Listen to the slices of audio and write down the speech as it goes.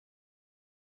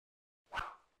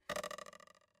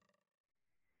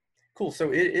Cool.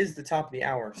 So it is the top of the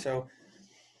hour. So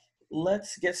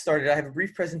let's get started. I have a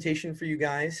brief presentation for you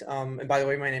guys. And by the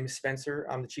way, my name is Spencer.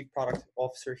 I'm the Chief Product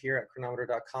Officer here at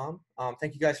Cronometer.com.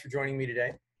 Thank you guys for joining me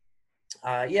today.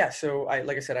 So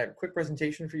like I said, I have a quick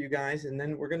presentation for you guys, and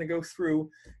then we're going to go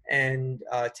through and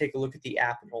take a look at the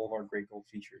app and all of our great gold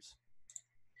features.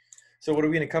 So what are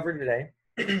we going to cover today?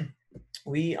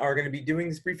 We are going to be doing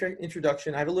this brief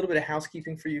introduction. I have a little bit of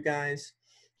housekeeping for you guys,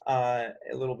 a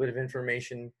little bit of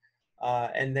information.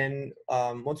 And then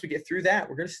once we get through that,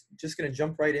 we're just going to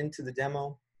jump right into the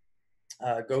demo,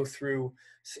 go through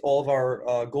all of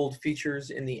our gold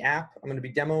features in the app. I'm going to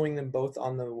be demoing them both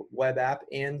on the web app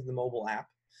and the mobile app.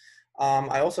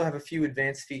 I also have a few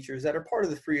advanced features that are part of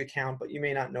the free account, but you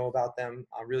may not know about them.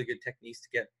 Really good techniques to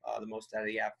get the most out of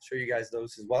the app. I'll show you guys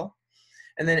those as well.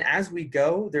 And then as we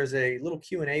go, there's a little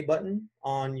Q&A button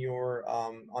on your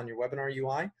webinar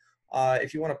UI.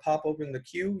 If you want to pop open the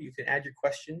queue, you can add your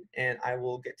question, and I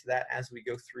will get to that as we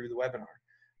go through the webinar.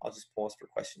 I'll just pause for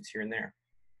questions here and there.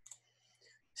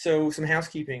 So some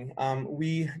housekeeping.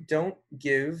 We don't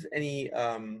give any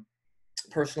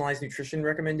personalized nutrition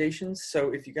recommendations.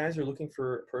 So if you guys are looking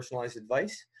for personalized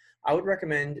advice, I would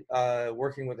recommend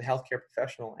working with a healthcare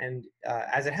professional. And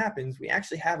as it happens, we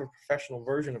actually have a professional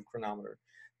version of Cronometer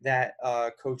that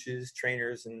coaches,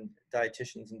 trainers, and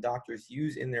dietitians and doctors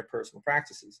use in their personal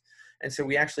practices. And so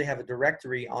we actually have a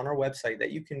directory on our website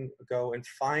that you can go and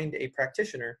find a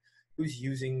practitioner who's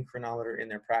using Cronometer in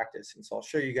their practice. And so I'll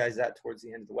show you guys that towards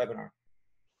the end of the webinar.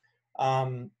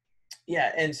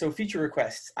 And so feature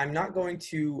requests. I'm not going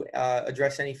to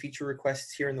address any feature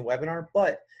requests here in the webinar,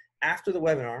 but after the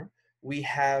webinar, we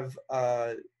have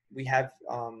a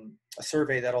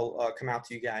survey that'll come out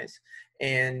to you guys.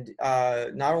 And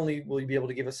not only will you be able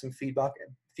to give us some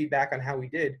feedback on how we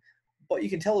did, but you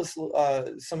can tell us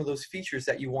some of those features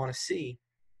that you want to see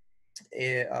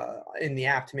in the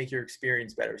app to make your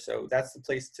experience better. So that's the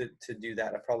place to do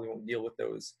that. I probably won't deal with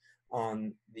those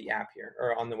on the app here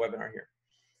or on the webinar here.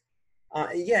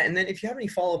 And then if you have any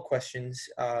follow-up questions,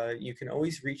 you can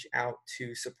always reach out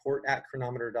to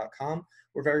support@cronometer.com.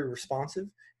 We're very responsive,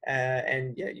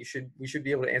 and yeah, we should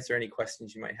be able to answer any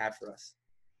questions you might have for us.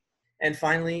 And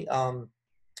finally,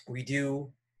 we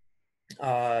do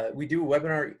a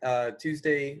webinar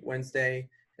Tuesday, Wednesday,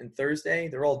 and Thursday.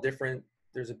 They're all different.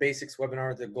 There's a basics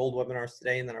webinar, the gold webinars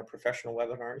today, and then our professional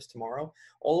webinars tomorrow.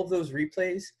 All of those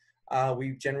replays,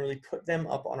 we generally put them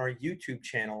up on our YouTube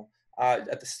channel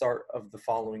at the start of the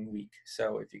following week.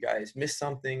 So if you guys missed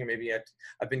something, or maybe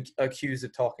I've been accused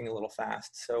of talking a little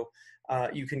fast. So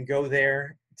you can go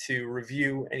there to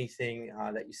review anything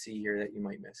that you see here that you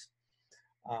might miss.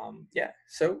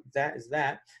 So that is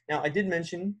that. Now I did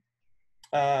mention,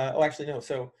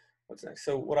 so what's next?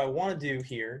 So what I want to do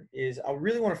here is I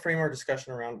really want to frame our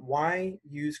discussion around why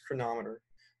use Cronometer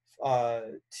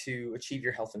to achieve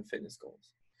your health and fitness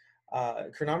goals.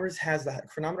 Cronometer has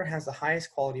the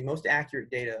highest quality, most accurate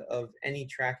data of any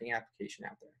tracking application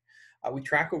out there. We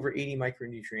track over 80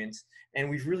 micronutrients, and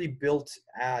we've really built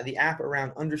the app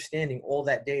around understanding all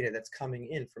that data that's coming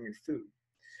in from your food.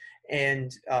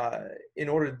 And in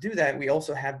order to do that, we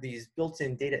also have these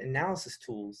built-in data analysis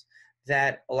tools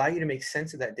that allow you to make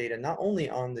sense of that data, not only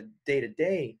on the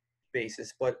day-to-day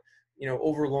basis, but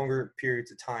over longer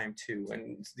periods of time too.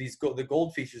 And the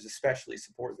gold features especially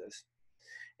support this.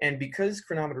 And because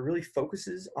Cronometer really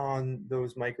focuses on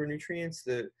those micronutrients,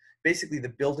 basically the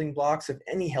building blocks of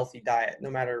any healthy diet, no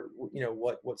matter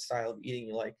what style of eating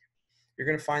you like, you're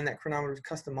going to find that Cronometer is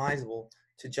customizable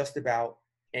to just about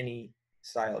any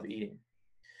style of eating.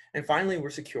 And finally, we're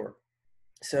secure.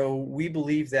 So we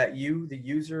believe that you, the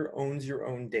user, owns your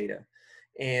own data.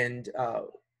 And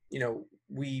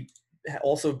we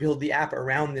also build the app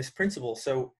around this principle.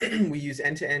 So we use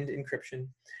end-to-end encryption.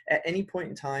 At any point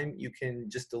in time, you can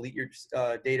just delete your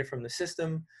data from the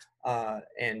system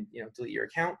and delete your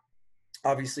account.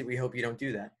 Obviously, we hope you don't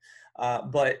do that,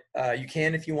 but you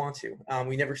can if you want to.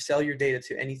 We never sell your data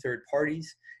to any third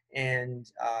parties,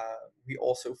 and we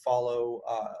also follow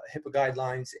HIPAA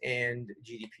guidelines and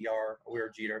GDPR. We're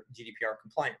GDPR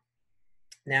compliant.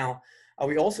 Now,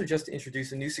 we also just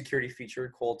introduced a new security feature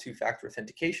called two-factor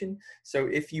authentication. So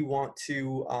if you want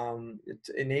to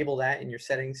enable that in your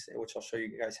settings, which I'll show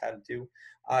you guys how to do,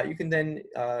 you can then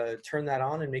turn that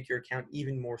on and make your account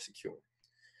even more secure.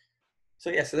 So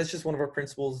yeah, so that's just one of our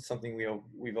principles. It's something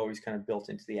we've always kind of built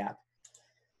into the app.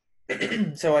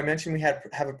 So I mentioned we have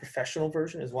a professional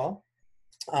version as well.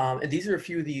 And these are a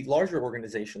few of the larger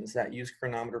organizations that use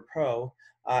Cronometer Pro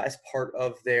as part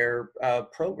of their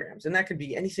programs. And that could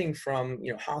be anything from,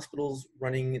 you know, hospitals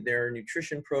running their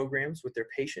nutrition programs with their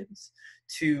patients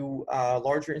to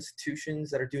larger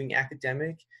institutions that are doing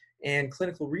academic and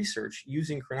clinical research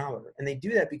using Cronometer. And they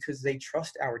do that because they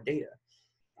trust our data.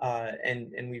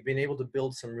 And we've been able to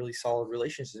build some really solid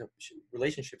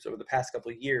relationships over the past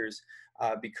couple of years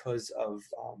because of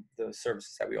the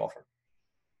services that we offer.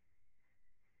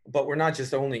 But we're not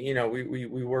just only, you know,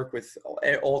 we work with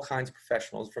all kinds of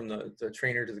professionals, from the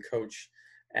trainer to the coach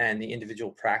and the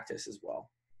individual practice as well.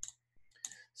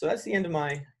 So that's the end of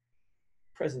my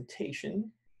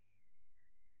presentation.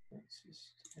 Let's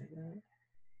just do that.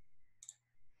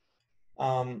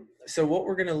 So what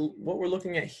we're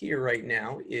looking at here right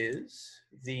now is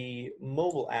the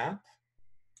mobile app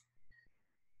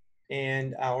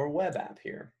and our web app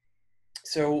here.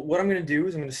 So what I'm going to do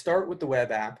is I'm going to start with the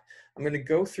web app. I'm going to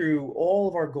go through all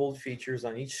of our gold features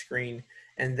on each screen,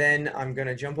 and then I'm going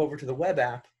to jump over to the web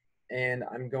app, and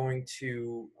I'm going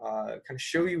to kind of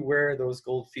show you where those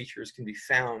gold features can be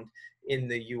found in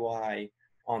the UI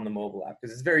on the mobile app,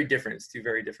 because it's very different. It's two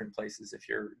very different places if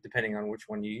you're, depending on which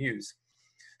one you use.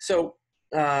 So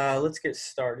let's get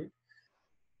started.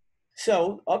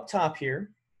 So up top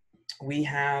here, we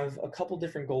have a couple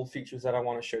different gold features that I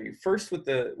want to show you. First, with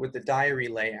the diary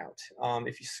layout.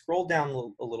 If you scroll down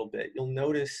a little bit, you'll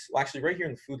notice, well, actually right here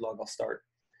in the food log, I'll start.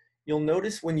 You'll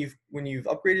notice when you've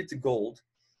upgraded to gold,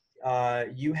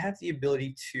 you have the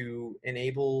ability to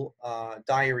enable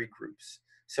diary groups.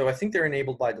 So I think they're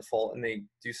enabled by default, and they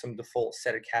do some default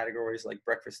set of categories like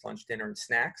breakfast, lunch, dinner, and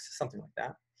snacks, something like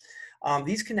that.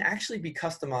 These can actually be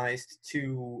customized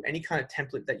to any kind of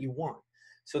template that you want.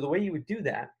 So the way you would do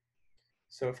that,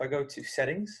 so if I go to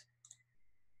settings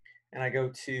and I go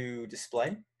to display,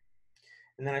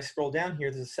 and then I scroll down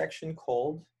here, there's a section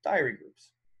called diary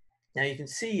groups. Now you can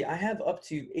see I have up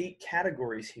to 8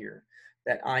 categories here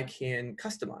that I can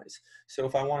customize. So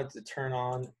if I wanted to turn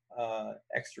on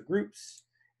extra groups,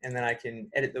 and then I can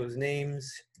edit those names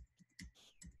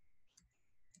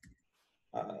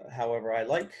however I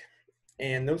like,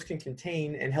 and those can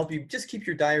contain and help you just keep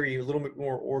your diary a little bit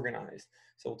more organized.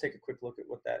 So we'll take a quick look at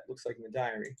what that looks like in the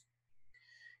diary.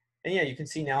 And yeah, you can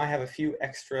see now I have a few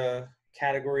extra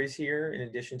categories here in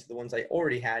addition to the ones I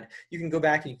already had. You can go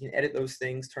back and you can edit those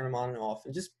things, turn them on and off,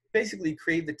 and just basically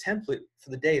create the template for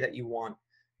the day that you want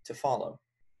to follow.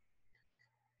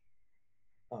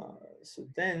 So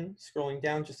then scrolling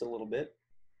down just a little bit,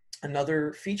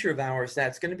 another feature of ours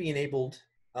that's going to be enabled,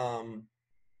 oh,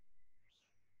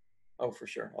 for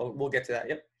sure. We'll get to that.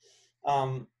 Yep.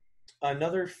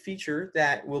 Another feature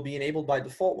that will be enabled by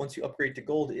default once you upgrade to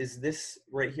gold is this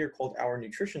right here called our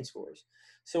nutrition scores.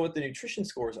 So what the nutrition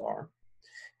scores are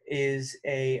is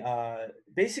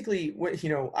basically what, you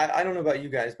know, I don't know about you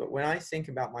guys, but when I think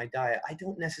about my diet, I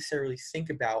don't necessarily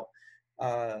think about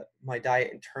my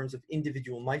diet in terms of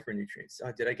individual micronutrients.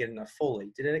 Did I get enough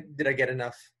folate? Did I get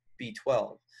enough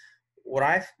B12? What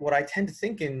I tend to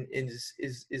think in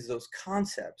is those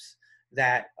concepts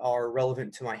that are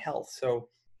relevant to my health. So,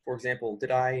 for example,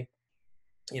 did I,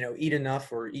 you know, eat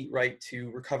enough or eat right to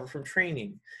recover from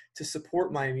training, to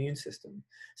support my immune system?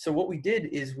 So what we did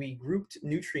is we grouped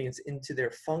nutrients into their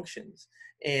functions,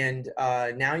 and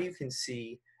now you can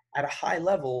see at a high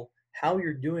level how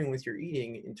you're doing with your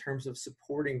eating in terms of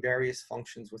supporting various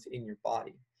functions within your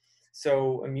body.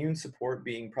 So immune support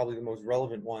being probably the most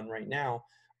relevant one right now.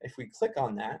 If we click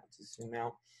on that, to zoom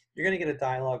out, you're going to get a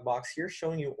dialog box here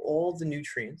showing you all the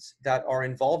nutrients that are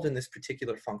involved in this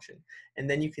particular function. And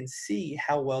then you can see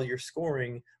how well you're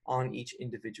scoring on each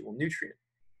individual nutrient.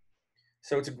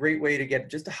 So it's a great way to get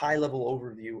just a high level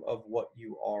overview of what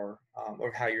you are,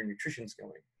 or how your nutrition's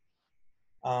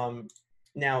going.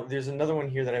 Now, there's another one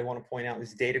here that I want to point out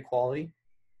is data quality.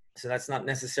 So that's not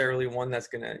necessarily one that's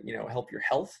going to, you know, help your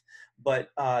health, but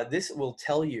this will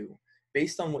tell you,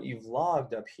 based on what you've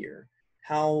logged up here,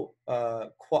 how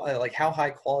how high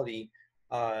quality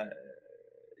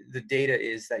the data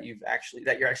is that you're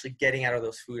actually getting out of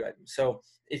those food items. So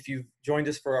if you've joined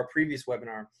us for our previous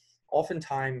webinar,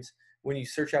 oftentimes when you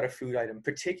search out a food item,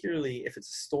 particularly if it's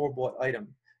a store-bought item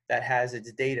that has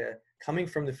its data coming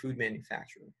from the food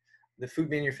manufacturer, the food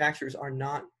manufacturers are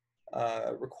not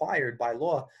required by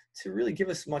law to really give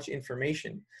us much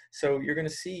information. So you're going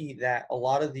to see that a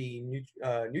lot of the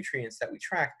nutrients that we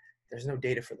track, there's no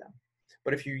data for them.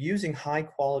 But if you're using high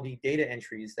quality data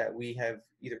entries that we have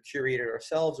either curated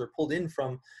ourselves or pulled in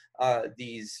from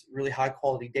these really high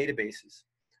quality databases,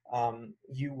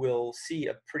 you will see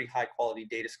a pretty high quality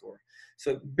data score.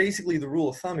 So basically the rule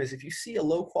of thumb is if you see a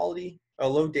low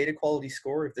data quality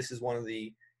score, if this is one of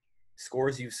the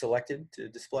scores you've selected to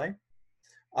display,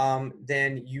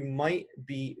 then you might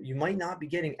not be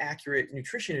getting accurate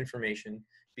nutrition information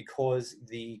because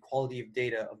the quality of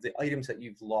data of the items that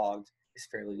you've logged is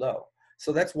fairly low.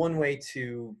 So that's one way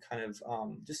to kind of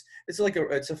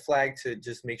it's a flag to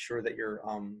just make sure that you're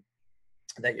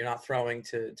not throwing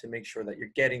to make sure that you're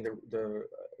getting the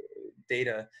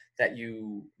data that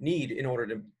you need in order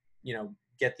to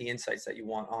get the insights that you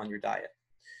want on your diet.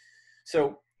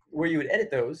 So where you would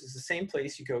edit those is the same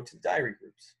place you go to diary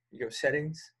groups. You go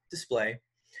settings, display,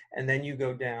 and then you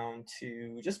go down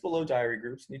to just below diary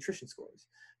groups, nutrition scores.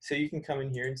 So you can come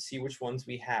in here and see which ones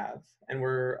we have. And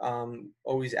we're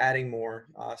always adding more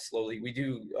slowly. We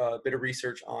do a bit of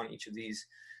research on each of these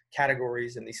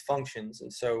categories and these functions.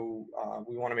 And so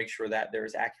we want to make sure that they're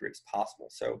as accurate as possible.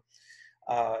 So,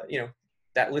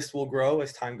 that list will grow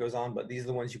as time goes on, but these are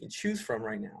the ones you can choose from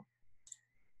right now.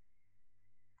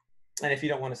 And if you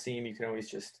don't want to see them, you can always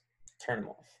just turn them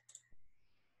off.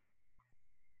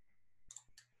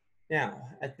 Now,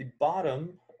 at the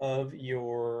bottom of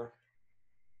your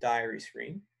diary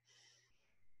screen,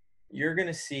 you're going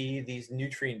to see these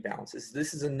nutrient balances.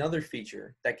 This is another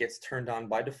feature that gets turned on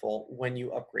by default when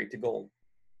you upgrade to gold.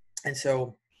 And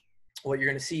so what you're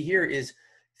going to see here is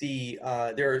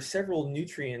there are several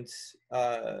nutrients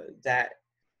that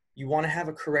you want to have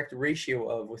a correct ratio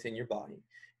of within your body.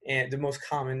 And the most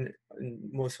common and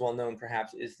most well-known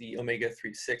perhaps is the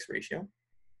omega-3 to 6 ratio,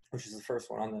 which is the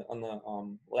first one on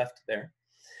the left there.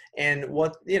 And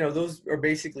those are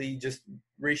basically just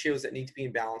ratios that need to be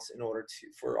in balance in order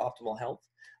for optimal health.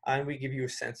 And we give you a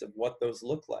sense of what those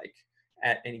look like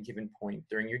at any given point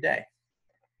during your day.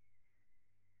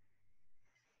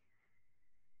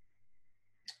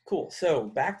 Cool. So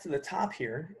back to the top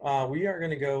here, we are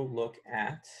going to go look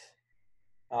at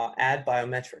add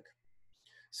biometric.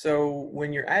 So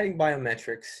when you're adding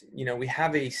biometrics, we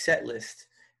have a set list,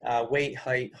 weight,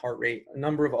 height, heart rate, a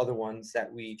number of other ones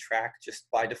that we track just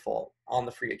by default on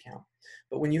the free account.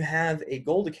 But when you have a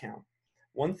gold account,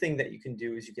 one thing that you can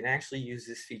do is you can actually use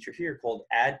this feature here called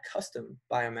add custom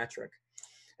biometric.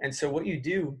 And so what you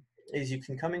do is you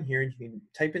can come in here and you can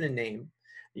type in a name,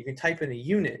 you can type in a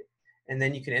unit, and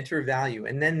then you can enter a value,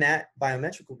 and then that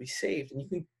biometric will be saved and you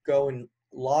can go and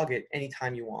log it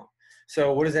anytime you want.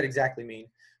 So what does that exactly mean?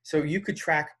 So you could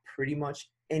track pretty much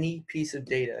any piece of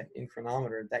data in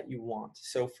Cronometer that you want.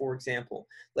 So for example,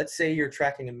 let's say you're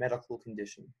tracking a medical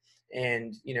condition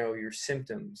and your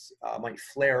symptoms might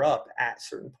flare up at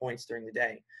certain points during the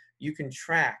day. You can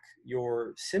track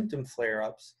your symptom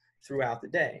flare-ups throughout the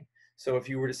day. So if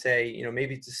you were to say,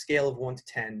 maybe it's a scale of 1 to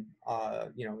 10,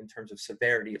 in terms of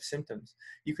severity of symptoms,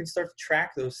 you can start to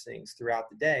track those things throughout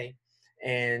the day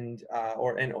and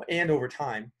over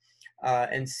time.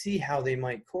 And see how they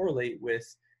might correlate with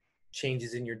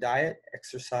changes in your diet,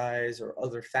 exercise, or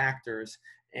other factors,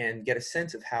 and get a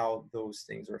sense of how those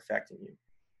things are affecting you.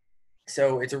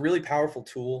 So it's a really powerful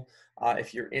tool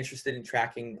if you're interested in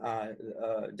tracking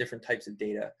different types of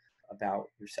data about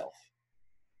yourself.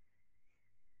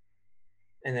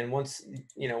 And then once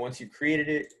you've created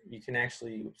it, you can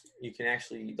actually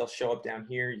they'll show up down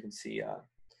here. You can see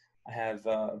I have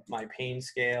my pain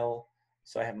scale.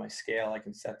 So I have my scale, I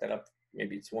can set that up,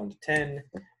 maybe it's 1 to 10,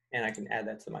 and I can add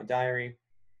that to my diary.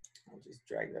 I'll just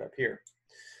drag that up here.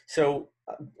 So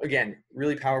again,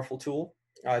 really powerful tool.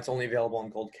 It's only available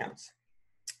on gold accounts.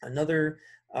 Another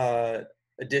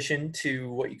addition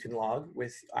to what you can log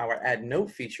with our add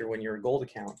note feature when you're a gold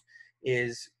account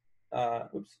is, there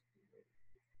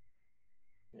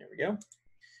we go.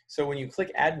 So when you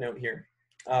click add note here,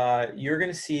 you're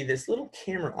gonna see this little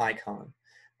camera icon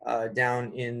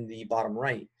down in the bottom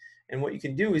right. And what you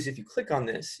can do is if you click on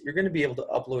this, you're going to be able to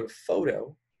upload a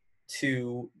photo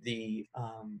to the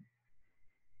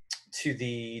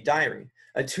diary,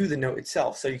 to the note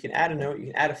itself. So you can add a note, you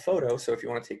can add a photo. So if you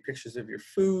want to take pictures of your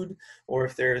food, or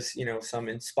if there's some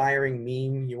inspiring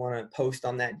meme you want to post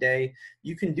on that day,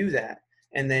 you can do that.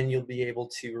 And then you'll be able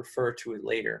to refer to it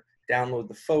later. Download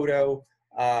the photo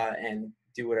and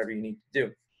do whatever you need to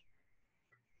do.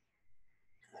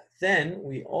 Then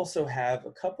we also have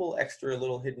a couple extra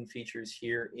little hidden features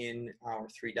here in our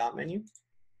 3-dot menu.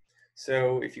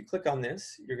 So if you click on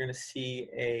this, you're going to see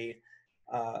a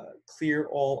clear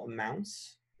all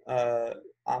amounts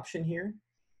option here.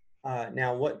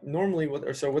 Now what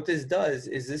this does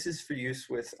is this is for use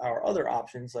with our other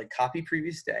options like copy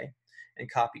previous day and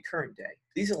copy current day.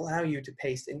 These allow you to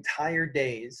paste entire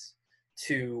days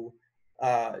to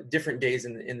different days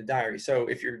in the diary. So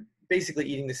if you're basically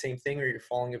eating the same thing or you're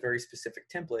following a very specific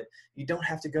template, you don't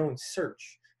have to go and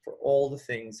search for all the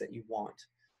things that you want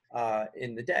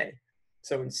in the day.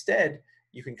 So instead,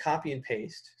 you can copy and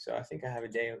paste. So I think I have a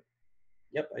day.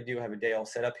 Yep, I do have a day all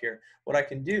set up here. What I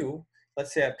can do,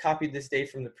 let's say I've copied this day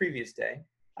from the previous day.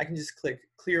 I can just click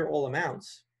clear all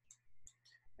amounts.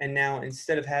 And now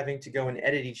instead of having to go and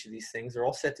edit each of these things, they're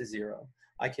all set to 0.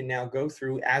 I can now go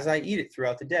through as I eat it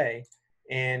throughout the day,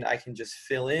 and I can just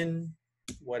fill in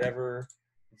whatever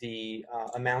the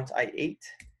amount I ate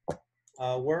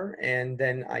were, and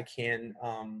then I can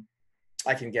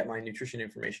get my nutrition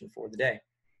information for the day.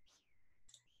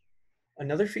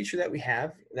 Another feature that we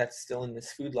have that's still in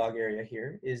this food log area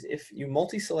here is if you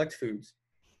multi-select foods,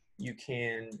 you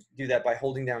can do that by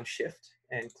holding down Shift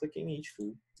and clicking each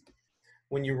food.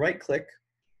 When you right click,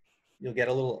 you'll get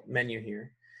a little menu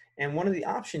here. And one of the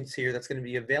options here that's going to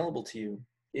be available to you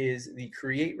is the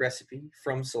create recipe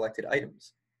from selected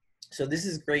items. So this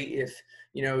is great if,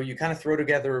 you know, you kind of throw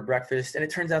together a breakfast and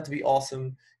it turns out to be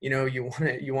awesome. You know, you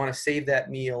want to save that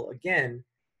meal again,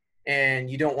 and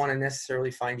you don't want to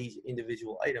necessarily find each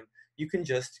individual item. You can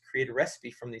just create a recipe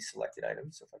from these selected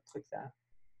items. So if I click that,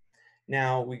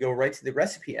 now we go right to the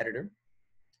recipe editor,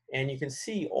 and you can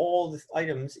see all the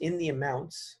items in the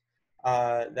amounts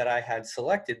that I had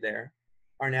selected there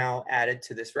are now added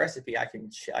to this recipe. I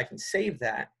can save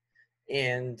that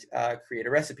and create a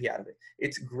recipe out of it.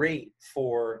 It's great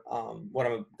for what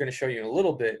I'm going to show you in a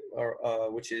little bit,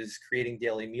 which is creating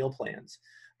daily meal plans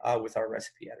with our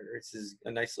recipe editor. This is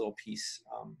a nice little piece,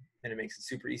 and it makes it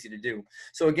super easy to do.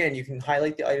 So again, you can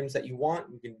highlight the items that you want,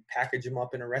 you can package them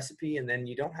up in a recipe, and then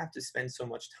you don't have to spend so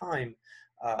much time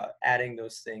adding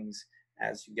those things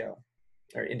as you go,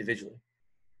 or individually.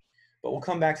 But we'll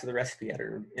come back to the recipe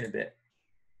editor in a bit.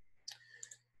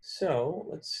 So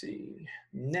let's see,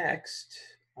 next,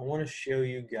 I want to show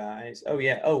you guys,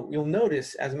 you'll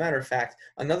notice, as a matter of fact,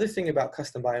 another thing about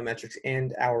custom biometrics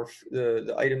and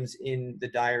the items in the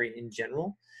diary in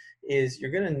general is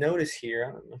you're going to notice here,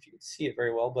 I don't know if you can see it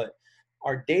very well, but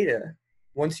our data,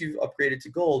 once you've upgraded to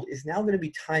gold, is now going to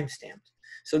be time-stamped.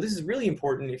 So this is really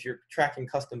important if you're tracking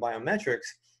custom biometrics.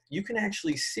 You can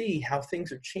actually see how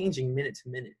things are changing minute to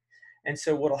minute. And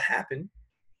so what'll happen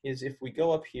is if we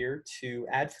go up here to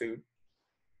add food,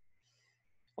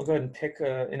 I'll go ahead and pick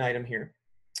an item here.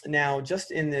 Now,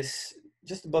 just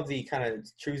above the kind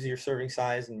of choose your serving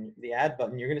size and the add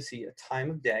button, you're going to see a time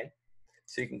of day.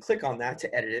 So you can click on that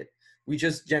to edit it. We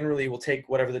just generally will take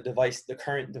whatever the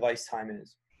current device time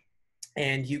is.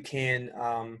 And you can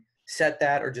set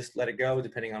that or just let it go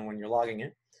depending on when you're logging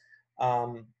it.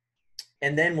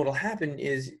 And then what'll happen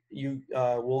is you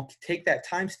will take that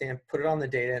timestamp, put it on the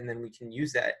data, and then we can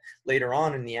use that later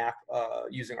on in the app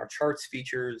using our charts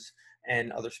features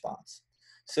and other spots.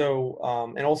 So,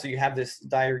 and also you have this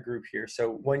diary group here.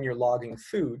 So when you're logging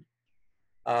food,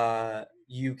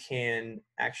 you can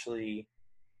actually,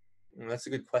 that's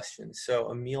a good question. So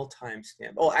a meal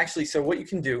timestamp. Oh, actually, so what you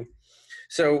can do,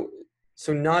 so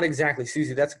not exactly,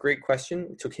 Susie, that's a great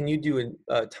question. So can you do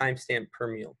a timestamp per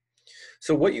meal?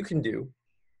 So what you can do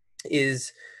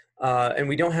is, and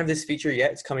we don't have this feature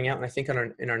yet, it's coming out, and I think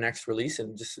in our next release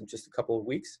in just a couple of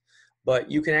weeks,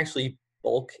 but you can actually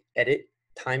bulk edit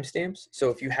timestamps. So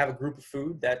if you have a group of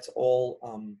food that's all,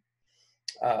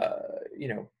 you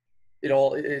know,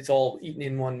 it's all eaten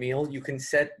in one meal, you can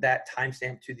set that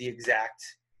timestamp to the exact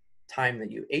time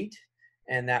that you ate,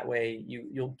 and that way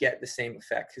you'll get the same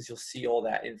effect because you'll see all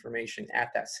that information at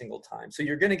that single time. So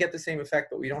you're going to get the same effect,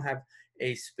 but we don't have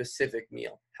a specific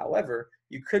meal. However,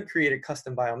 you could create a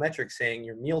custom biometric saying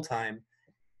your meal time,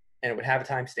 and it would have a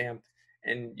timestamp,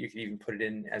 and you could even put it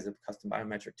in as a custom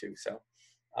biometric too. So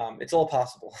it's all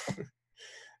possible.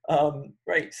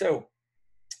 Right, so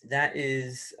that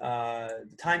is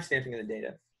the time stamping of the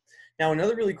data. Now,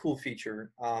 another really cool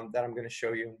feature that I'm going to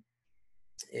show you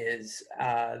is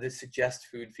the suggest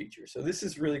food feature. So this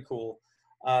is really cool.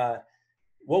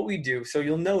 What we do, so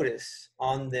you'll notice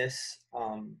on this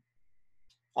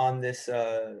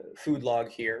food log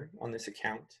here on this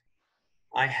account,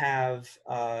 I have,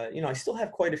 you know, I still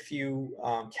have quite a few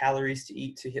calories to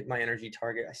eat to hit my energy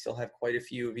target. I still have quite a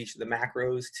few of each of the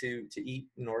macros to eat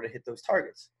in order to hit those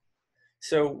targets.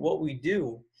 So what we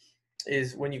do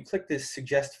is when you click this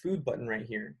suggest food button right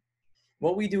here,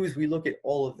 what we do is we look at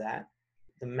all of that,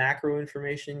 the macro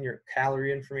information, your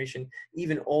calorie information,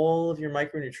 even all of your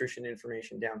micronutrition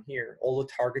information down here, all the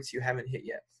targets you haven't hit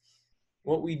yet.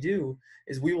 What we do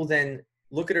is we will then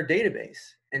look at our database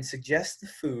and suggest the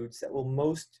foods that will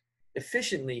most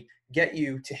efficiently get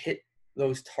you to hit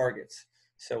those targets.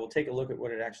 So we'll take a look at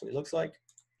what it actually looks like.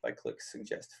 If I click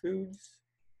suggest foods,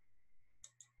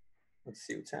 Let's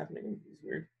see what's happening. It's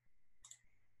weird.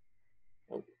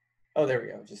 Oh, oh, there we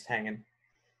go. Just hanging.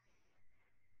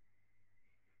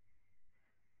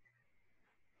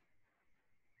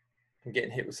 I'm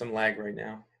getting hit with some lag right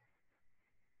now.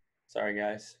 Sorry,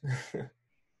 guys.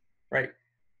 Right.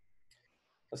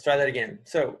 Let's try that again.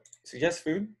 So suggest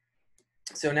food.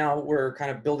 So now we're kind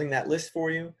of building that list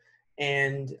for you.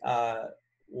 And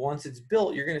once it's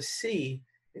built, you're going to see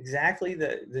exactly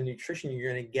the nutrition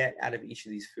you're going to get out of each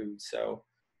of these foods. So,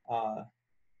 yeah.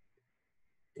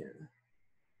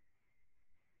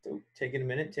 So taking a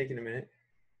minute.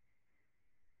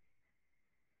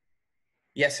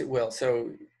 Yes, it will. So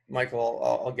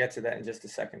Michael, I'll get to that in just a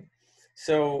second.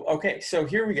 So, okay, so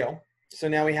here we go. So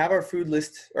now we have our food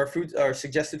list, our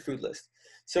suggested food list.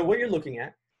 So what you're looking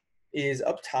at is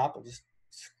up top. I'll just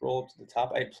scroll up to the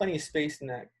top. I had plenty of space in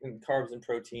that in carbs and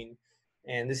protein,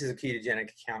 and this is a ketogenic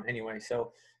account anyway.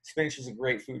 So spinach is a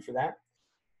great food for that.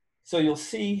 So you'll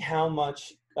see how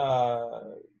much,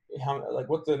 like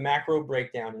what the macro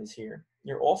breakdown is here.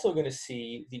 You're also going to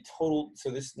see the total. So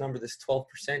this number, this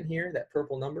 12% here, that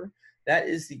purple number, that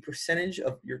is the percentage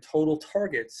of your total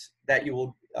targets that you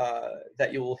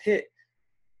will hit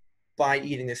by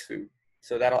eating this food.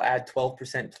 So that'll add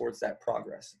 12% towards that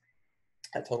progress,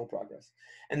 that total progress.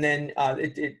 And then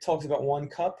it talks about 1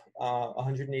 cup,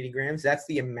 180 grams. That's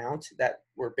the amount that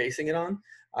we're basing it on.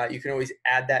 You can always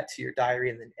add that to your diary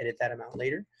and then edit that amount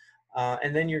later.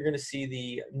 And then you're going to see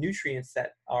the nutrients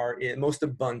that are most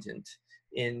abundant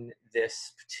in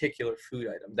this particular food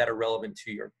item that are relevant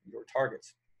to your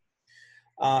targets.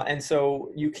 And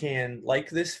so you can like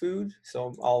this food.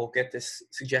 So I'll get this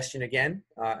suggestion again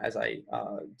as I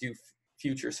do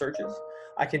future searches.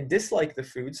 I can dislike the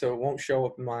food, so it won't show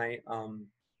up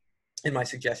in my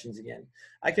suggestions again.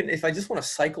 I can, if I just want to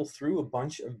cycle through a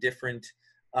bunch of different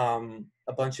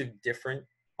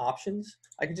options,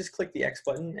 I can just click the X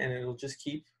button and it'll just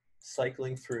keep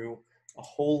cycling through a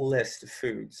whole list of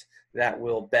foods that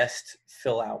will best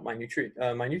fill out my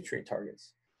nutrient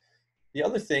targets. The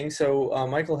other thing, so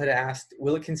Michael had asked,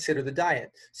 will it consider the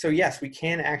diet? So yes, we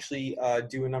can actually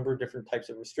do a number of different types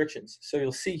of restrictions. So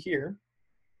you'll see here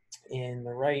in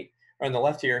the right, or on the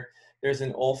left here, there's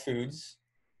an all foods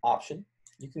option.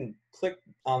 You can click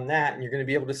on that and you're going to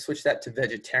be able to switch that to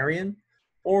vegetarian,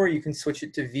 or you can switch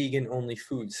it to vegan only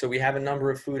foods. So we have a number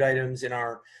of food items in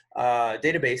our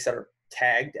database that are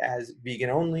tagged as vegan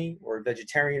only or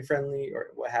vegetarian friendly or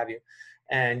what have you.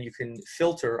 And you can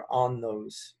filter on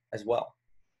those as well.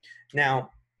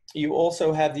 Now, you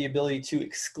also have the ability to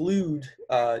exclude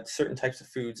certain types of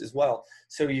foods as well.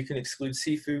 So you can exclude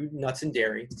seafood, nuts, and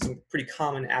dairy, some pretty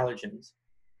common allergens.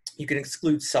 You can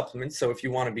exclude supplements. So if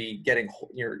you want to be getting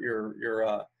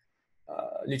your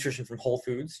nutrition from whole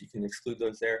foods, you can exclude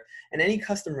those there. And any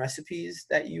custom recipes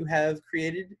that you have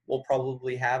created will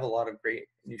probably have a lot of great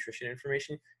nutrition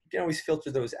information. You can always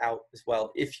filter those out as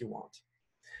well if you want.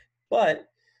 But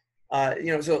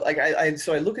so like I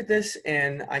look at this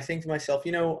and I think to myself,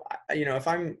 if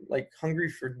I'm like hungry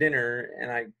for dinner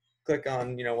and I click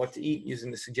on what to eat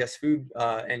using the suggest food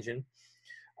engine,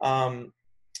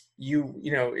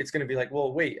 it's going to be like,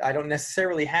 well, wait, I don't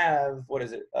necessarily have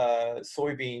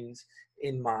soybeans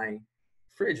in my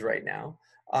fridge right now.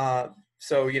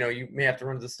 So, you may have to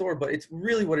run to the store, but it's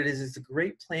really what it is. It's a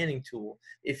great planning tool.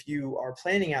 If you are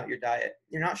planning out your diet,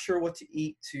 you're not sure what to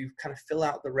eat to kind of fill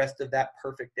out the rest of that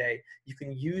perfect day. You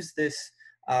can use this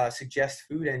suggest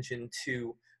food engine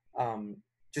to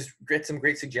just get some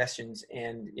great suggestions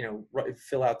and,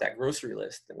 fill out that grocery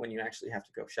list when you actually have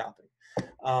to go shopping.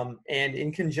 And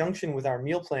in conjunction with our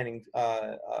meal planning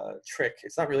trick,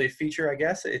 it's not really a feature, I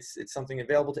guess. It's something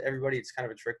available to everybody. It's kind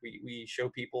of a trick we show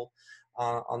people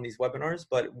on these webinars,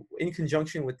 but in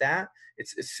conjunction with that,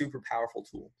 it's a super powerful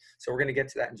tool. So we're going to get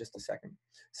to that in just a second.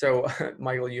 So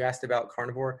Michael, you asked about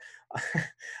carnivore.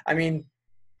 I mean,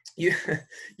 you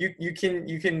can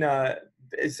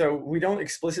so we don't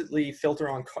explicitly filter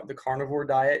on the carnivore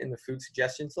diet in the food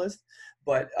suggestions list,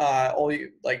 but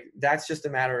that's just a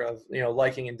matter of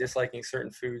liking and disliking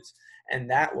certain foods,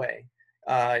 and that way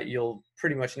you'll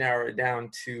pretty much narrow it down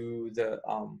to the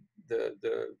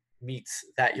meats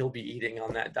that you'll be eating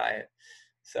on that diet.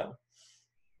 So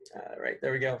right,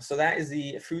 there we go. So that is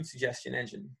the food suggestion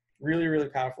engine. Really, really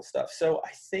powerful stuff. So I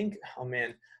think, oh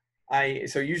man,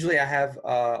 so usually I have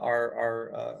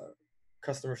our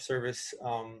customer service,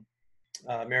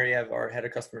 Mary Ev, our head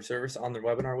of customer service, on the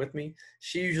webinar with me.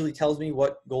 She usually tells me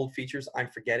what gold features I'm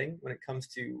forgetting when it comes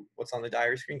to what's on the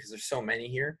diary screen, because there's so many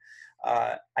here.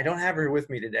 I don't have her with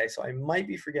me today, so I might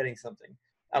be forgetting something.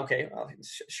 Okay, well,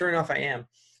 sure enough, I am.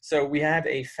 So we have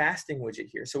a fasting widget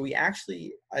here. So we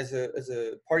actually, as a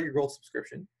part of your gold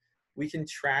subscription, we can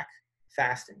track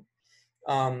fasting.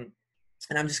 And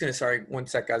I'm just going to, sorry, one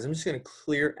sec, guys. I'm just going to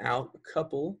clear out a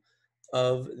couple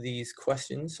of these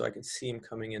questions so I can see them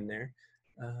coming in there.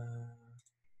 Done.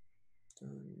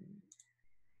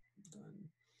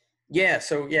 Yeah,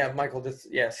 so yeah, Michael,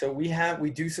 so we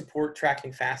do support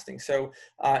tracking fasting. So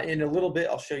in a little bit,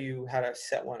 I'll show you how to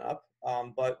set one up.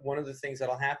 But one of the things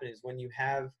that'll happen is when you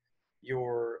have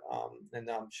your, and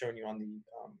I'm showing you on the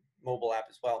mobile app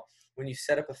as well, when you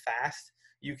set up a fast,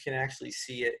 you can actually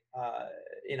see it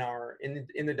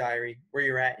in the diary where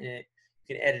you're at in it.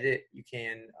 You can edit it. You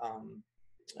can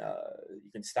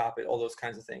stop it. All those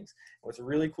kinds of things. What's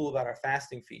really cool about our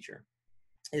fasting feature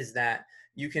is that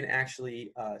you can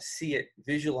actually see it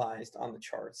visualized on the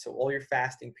charts. So all your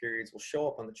fasting periods will show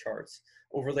up on the charts,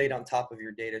 overlaid on top of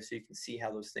your data, so you can see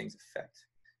how those things affect,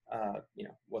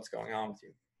 what's going on with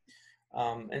you.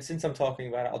 And since I'm talking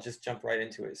about it, I'll just jump right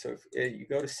into it. So if you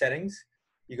go to settings,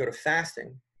 you go to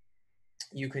fasting,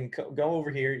 you can go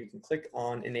over here, you can click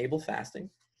on enable fasting,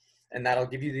 and that'll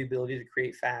give you the ability to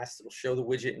create fasts. It'll show the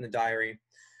widget in the diary.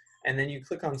 And then you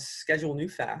click on schedule new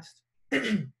fast.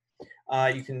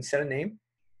 You can set a name,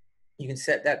 you can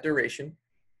set that duration,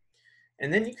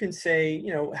 and then you can say,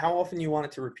 how often you want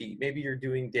it to repeat. Maybe you're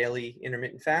doing daily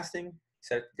intermittent fasting,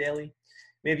 set it to daily.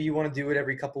 Maybe you want to do it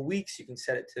every couple weeks, you can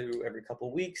set it to every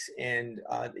couple weeks, and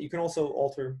you can also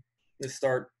alter the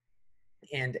start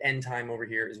and end time over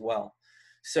here as well.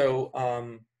 So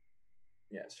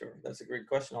yeah, sure, that's a great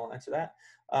question, I'll answer that.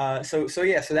 So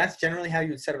that's generally how you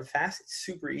would set up a fast. It's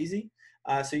super easy.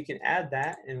 So you can add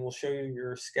that, and we'll show you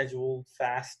your scheduled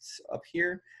fasts up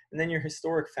here, and then your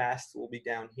historic fasts will be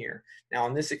down here. Now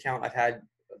on this account, I've had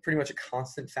pretty much a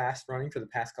constant fast running for the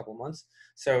past couple months,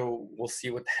 so we'll see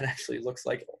what that actually looks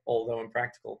like, although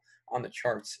impractical, on the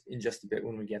charts in just a bit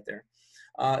when we get there.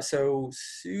 So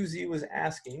Susie was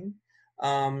asking,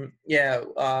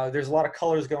 there's a lot of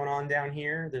colors going on down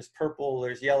here. There's purple,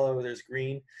 there's yellow, there's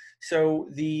green. So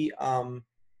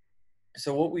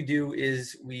so what we do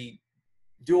is we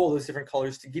do all those different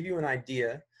colors to give you an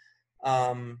idea.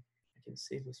 I can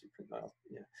save this.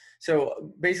 Yeah.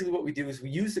 So basically what we do is we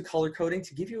use the color coding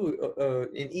to give you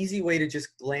an easy way to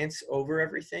just glance over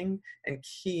everything and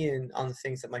key in on the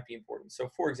things that might be important.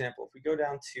 So for example, if we go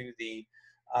down to the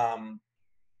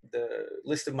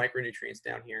list of micronutrients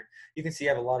down here, you can see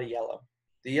I have a lot of yellow.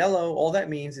 The yellow, all that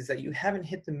means is that you haven't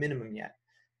hit the minimum yet.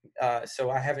 So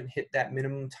I haven't hit that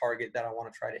minimum target that I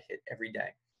want to try to hit every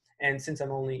day. And since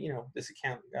I'm only, this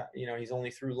account, he's only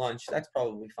through lunch, that's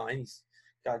probably fine. He's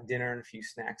got dinner and a few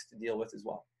snacks to deal with as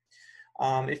well.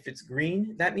 If it's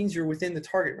green, that means you're within the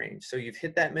target range. So you've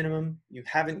hit that minimum, you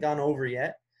haven't gone over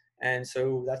yet, and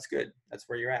so that's good. That's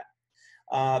where you're at.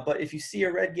 But if you see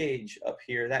a red gauge up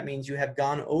here, that means you have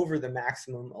gone over the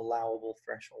maximum allowable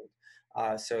threshold.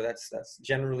 So that's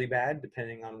generally bad,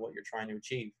 depending on what you're trying to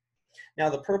achieve. Now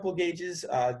the purple gauges,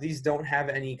 these don't have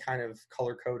any kind of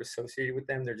color code associated with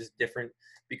them. They're just different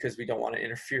because we don't want to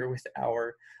interfere with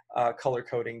our color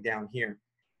coding down here.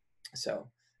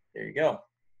 So there you go.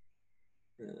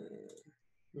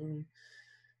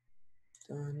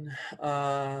 Done.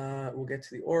 We'll get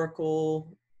to the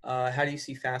Oracle. How do you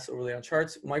see fast overlay on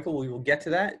charts? Michael, we will get to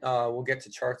that. We'll get to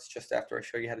charts just after I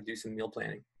show you how to do some meal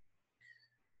planning.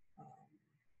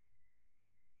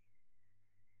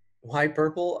 Why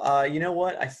purple? You know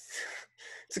what?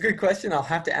 It's a good question. I'll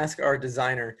have to ask our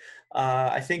designer.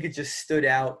 I think it just stood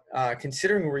out,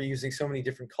 considering we're using so many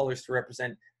different colors to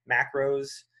represent macros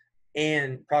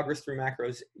and progress through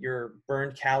macros, your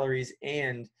burned calories,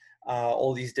 and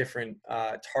all these different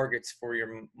targets for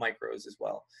your micros as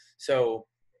well. So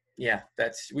yeah,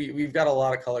 we've got a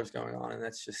lot of colors going on, and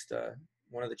that's just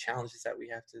one of the challenges that we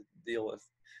have to deal with.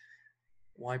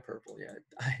 Why purple? Yeah,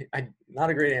 not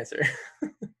a great answer.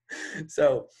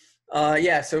 So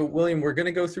so William, we're going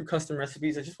to go through custom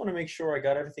recipes. I just want to make sure I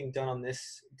got everything done on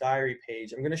this diary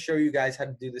page. I'm going to show you guys how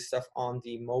to do this stuff on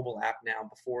the mobile app now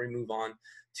before we move on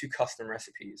to custom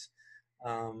recipes.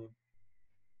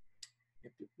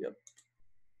 Yep.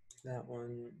 That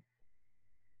one.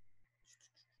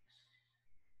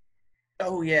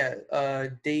 Oh yeah,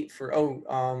 date for,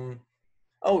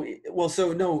 well,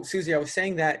 so no, Susie, I was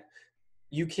saying that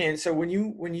you can, so when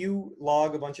you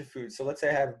log a bunch of food, so let's say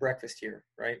I have breakfast here,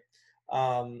 right?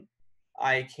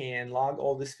 I can log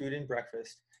all this food in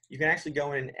breakfast. You can actually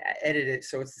go in and edit it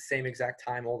so it's the same exact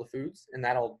time, all the foods, and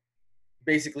that'll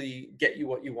basically get you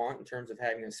what you want in terms of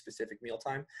having a specific meal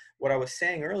time. What I was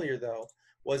saying earlier, though,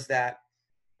 was that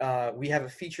we have a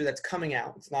feature that's coming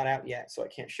out. It's not out yet, so I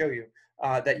can't show you,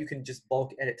 that you can just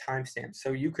bulk edit timestamps.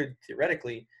 So you could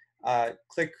theoretically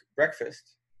click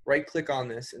breakfast, right click on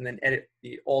this and then edit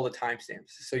all the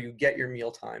timestamps. So you get your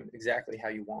meal time exactly how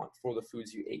you want for the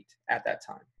foods you ate at that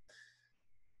time.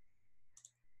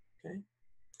 Okay.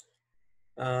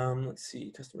 Let's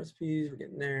see, custom recipes, we're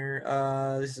getting there.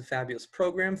 This is a fabulous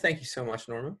program. Thank you so much,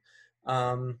 Norma.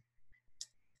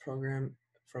 Program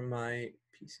from my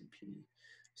PCP.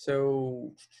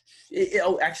 So,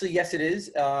 oh, actually, yes, it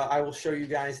is. I will show you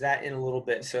guys that in a little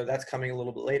bit. So that's coming a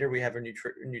little bit later. We have a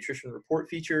nutrition report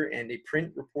feature and a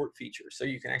print report feature. So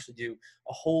you can actually do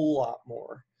a whole lot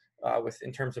more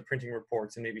in terms of printing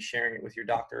reports and maybe sharing it with your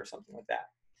doctor or something like that.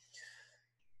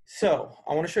 So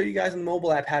I want to show you guys on the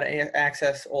mobile app how to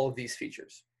access all of these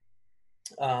features.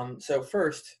 So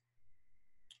first,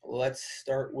 let's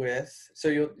start with, so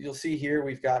you'll see here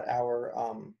we've got our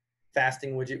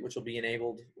fasting widget, which will be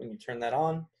enabled when you turn that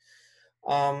on.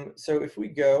 So if we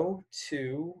go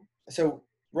to, so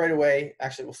right away,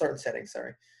 actually we'll start in settings,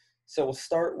 sorry. So we'll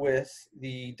start with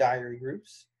the diary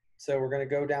groups. So we're going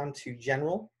to go down to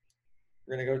general.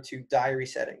 We're going to go to diary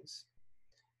settings.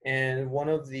 And one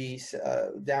of these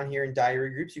down here in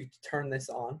diary groups, you can turn this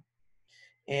on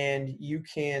and you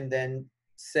can then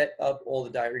set up all the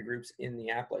diary groups in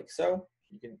the app like so.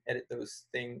 You can edit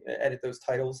those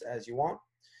titles as you want.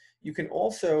 You can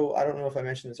also, I don't know if I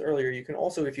mentioned this earlier, you can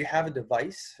also, if you have a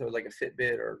device, so like a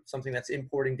Fitbit or something that's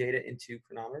importing data into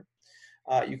Cronometer,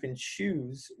 you can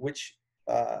choose which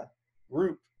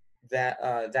group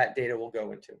that data will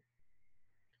go into.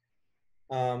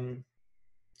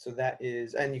 So that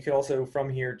is, and you can also from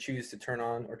here choose to turn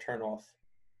on or turn off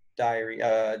diary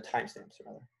timestamps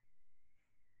rather.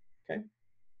 Okay.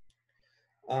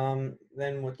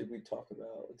 Then what did we talk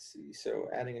about? Let's see. So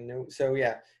adding a note. So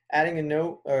yeah, adding a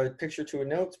note or a picture to a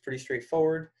note is pretty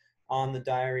straightforward. On the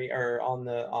diary or on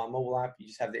the mobile app, you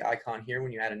just have the icon here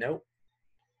when you add a note.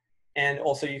 And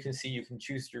also you can see you can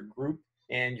choose your group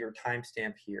and your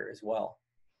timestamp here as well.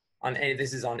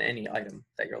 This is on any item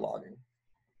that you're logging.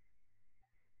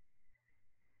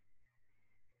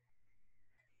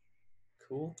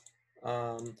 Cool.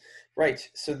 Right,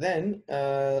 so then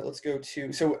let's go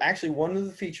to, so actually one of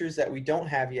the features that we don't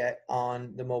have yet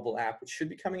on the mobile app, which should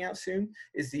be coming out soon,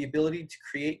 is the ability to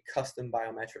create custom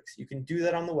biometrics. You can do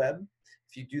that on the web.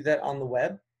 If you do that on the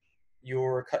web,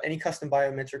 any custom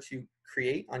biometrics you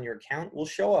create on your account will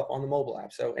show up on the mobile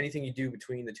app. So anything you do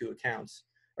between the two accounts,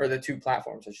 or the two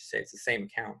platforms, I should say, it's the same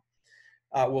account,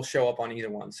 will show up on either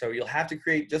one. So you'll have to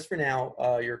create, just for now,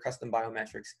 your custom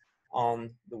biometrics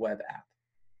on the web app.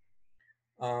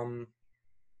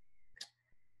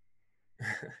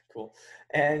 Cool.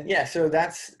 And yeah, so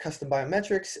that's custom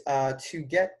biometrics. To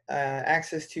get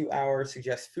access to our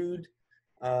suggest food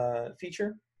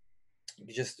feature,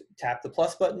 you just tap the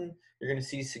plus button. You're going to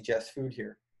see suggest food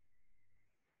here.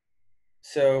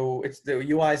 So the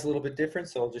UI is a little bit different,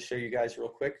 so I'll just show you guys real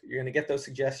quick. You're going to get those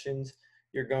suggestions.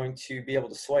 You're going to be able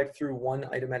to swipe through one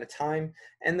item at a time,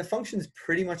 and the function is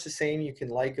pretty much the same. You can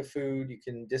like a food, you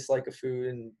can dislike a food,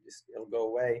 and it'll go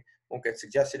away, won't get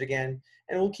suggested again,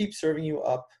 and it will keep serving you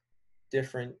up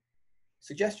different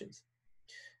suggestions.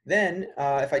 Then,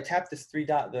 if I tap this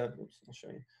I'll show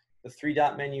you, the three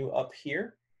dot menu up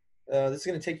here, this is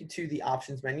going to take you to the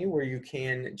options menu where you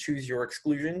can choose your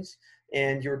exclusions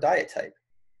and your diet type.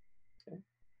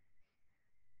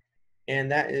 And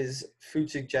that is food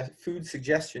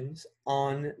suggestions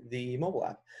on the mobile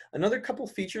app. Another couple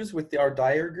features with our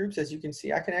diary groups, as you can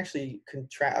see, I can actually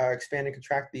expand and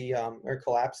contract or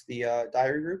collapse the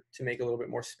diary group to make a little bit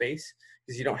more space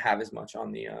because you don't have as much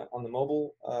on the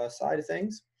mobile side of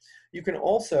things. You can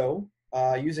also,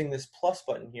 using this plus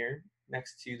button here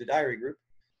next to the diary group,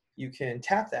 you can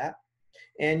tap that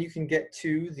and you can get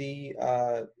to the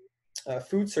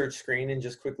food search screen and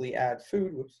just quickly add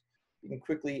food. Whoops. You can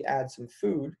quickly add some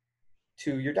food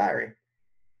to your diary.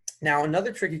 Now,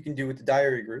 another trick you can do with the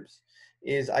diary groups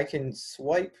is I can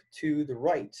swipe to the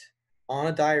right on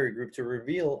a diary group to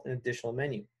reveal an additional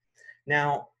menu.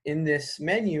 Now, in this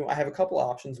menu, I have a couple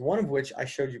options, one of which I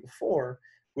showed you before,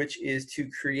 which is to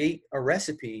create a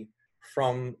recipe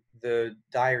from the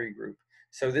diary group.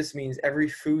 So this means every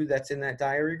food that's in that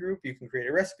diary group, you can create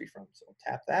a recipe from. So I'll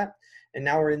tap that, and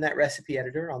now we're in that recipe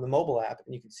editor on the mobile app,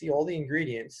 and you can see all the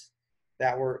ingredients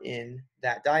that were in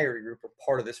that diary group are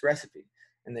part of this recipe.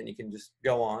 And then you can just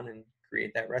go on and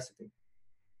create that recipe.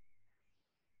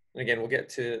 And again, we'll get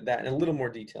to that in a little more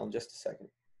detail in just a second.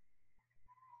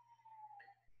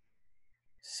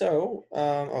 So,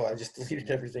 oh, I just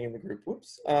deleted everything in the group.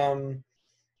 Whoops. Let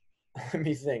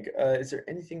me think. Is there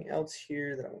anything else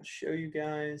here that I want to show you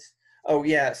guys? Oh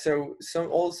yeah, so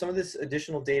some of this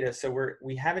additional data. So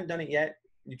we haven't done it yet.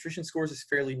 Nutrition scores is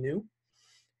fairly new.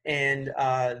 And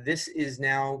this is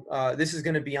now, this is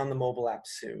going to be on the mobile app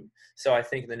soon. So I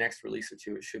think the next release or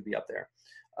two, it should be up there.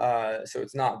 So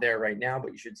it's not there right now,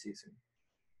 but you should see it soon.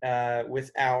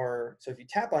 So if you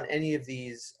tap on any of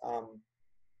these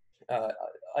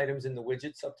items in the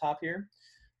widgets up top here,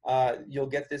 you'll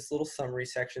get this little summary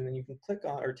section. Then you can click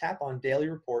on or tap on daily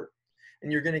report,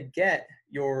 and you're going to get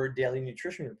your daily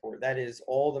nutrition report. That is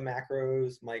all the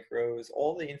macros, micros,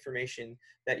 all the information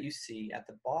that you see at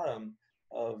the bottom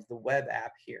of the web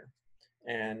app here.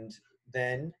 And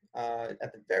then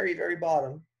at the very, very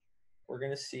bottom, we're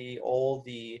going to see all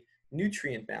the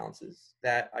nutrient balances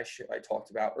that I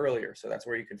talked about earlier. So that's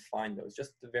where you can find those,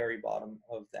 just at the very bottom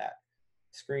of that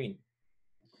screen.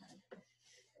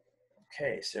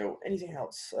 Okay, so anything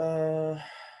else?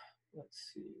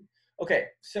 Let's see. Okay,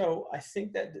 so I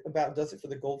think that about does it for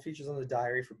the gold features on the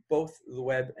diary for both the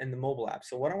web and the mobile app.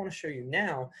 So what I want to show you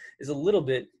now is a little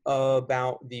bit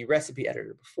about the recipe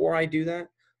editor. Before I do that, I'm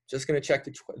just going to check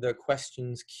the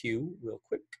questions queue real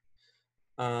quick.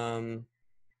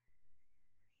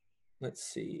 Let's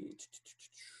see.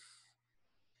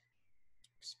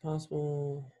 It's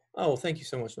possible. Oh, thank you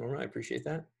so much, Norma. I appreciate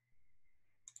that.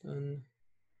 Done.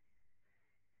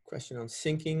 Question on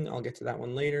syncing. I'll get to that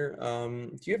one later.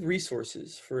 Do you have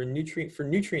resources for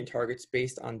nutrient targets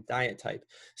based on diet type?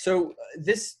 So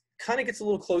this kind of gets a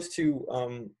little close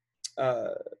to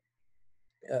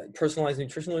personalized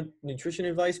nutrition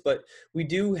advice, but we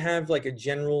do have like a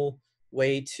general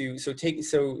way to take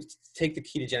the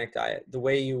ketogenic diet. The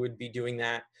way you would be doing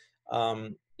that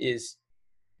is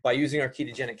by using our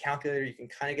ketogenic calculator. You can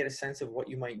kind of get a sense of what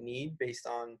you might need based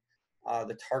on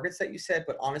the targets that you set,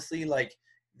 but honestly, like,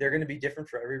 they're going to be different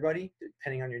for everybody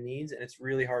depending on your needs, and it's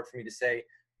really hard for me to say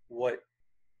what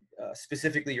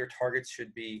specifically your targets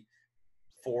should be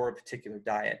for a particular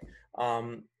diet.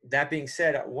 That being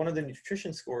said, one of the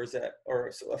nutrition scores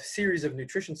or a series of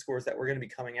nutrition scores that we're going to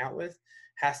be coming out with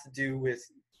has to do with,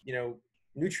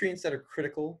 nutrients that are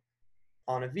critical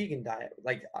on a vegan diet,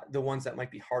 like the ones that might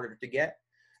be harder to get.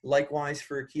 Likewise,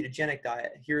 for a ketogenic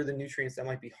diet, here are the nutrients that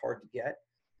might be hard to get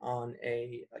on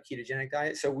a ketogenic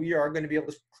diet. So we are going to be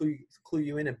able to clue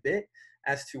you in a bit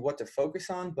as to what to focus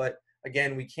on, but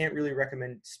again, we can't really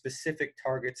recommend specific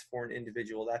targets for an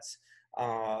individual. That's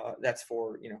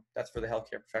for the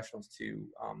healthcare professionals to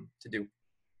do.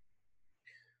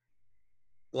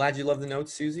 Glad you love the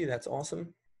notes, Susie. That's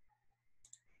awesome.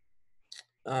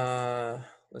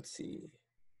 Let's see.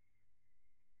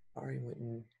 Ari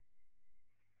Witten.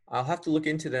 I'll have to look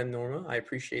into them, Norma. I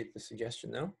appreciate the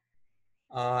suggestion, though.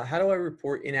 How do I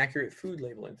report inaccurate food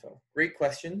label info? Great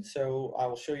question. So I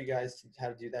will show you guys how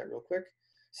to do that real quick.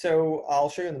 So I'll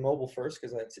show you on the mobile first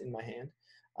because that's in my hand.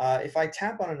 If I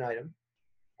tap on an item,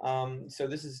 so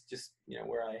this is just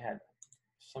where I had,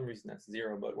 for some reason that's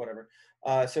 0, but whatever.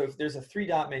 So if there's a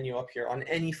 3-dot menu up here on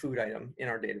any food item in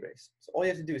our database, so all you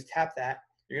have to do is tap that.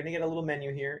 You're going to get a little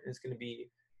menu here, and it's going to be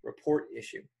report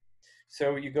issue.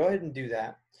 So you go ahead and do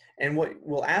that, and what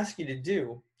we'll ask you to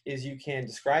do is you can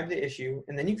describe the issue,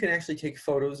 and then you can actually take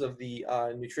photos of the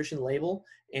nutrition label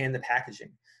and the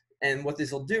packaging. And what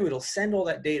this will do, it'll send all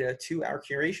that data to our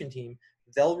curation team.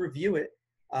 They'll review it,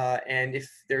 and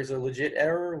if there's a legit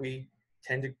error, we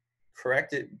tend to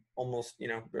correct it almost,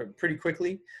 pretty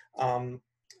quickly.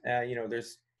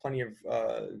 There's plenty of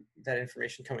that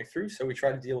information coming through, so we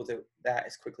try to deal with that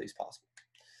as quickly as possible.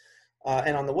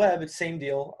 And on the web, it's same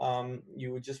deal.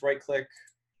 You would just right-click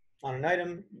on an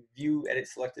item, view, edit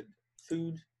selected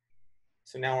food.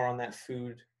 So now we're on that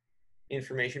food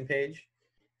information page.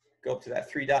 Go up to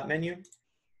that 3-dot menu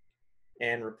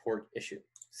and report issue.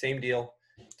 Same deal.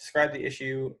 Describe the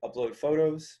issue, upload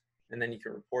photos, and then you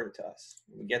can report it to us.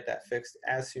 We get that fixed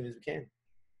as soon as we can.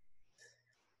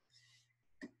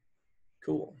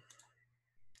 Cool.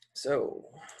 So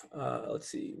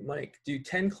let's see, Mike, do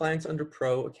 10 clients under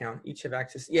Pro account each have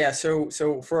access? Yeah, so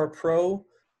for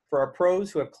our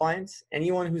pros who have clients,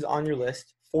 anyone who's on your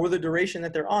list, for the duration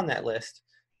that they're on that list,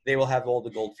 they will have all the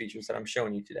gold features that I'm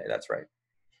showing you today. That's right.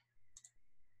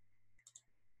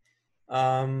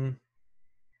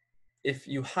 If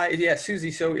you hire, yeah, Susie,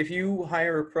 so if you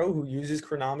hire a pro who uses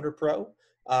Cronometer Pro,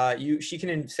 she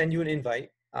can send you an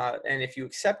invite. And if you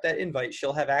accept that invite,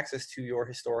 she'll have access to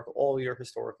all your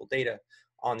historical data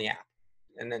on the app.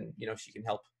 And then, she can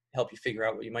help you figure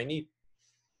out what you might need.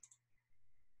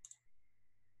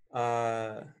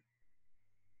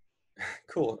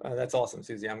 Cool. That's awesome,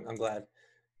 Susie. I'm glad.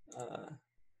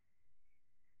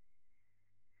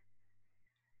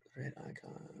 Red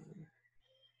icon.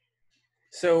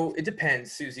 So it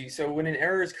depends, Susie. So when an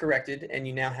error is corrected and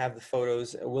you now have the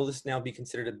photos, will this now be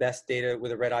considered a best data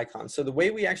with a red icon? So the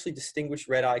way we actually distinguish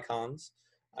red icons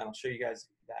and I'll show you guys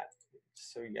that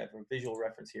so you have a visual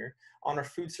reference here. On our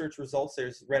food search results,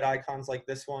 there's red icons like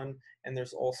this one, and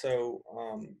there's also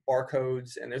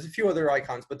barcodes, and there's a few other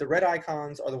icons, but the red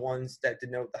icons are the ones that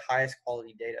denote the highest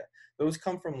quality data. Those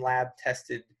come from lab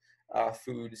tested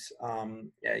foods.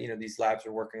 Yeah, you know, these labs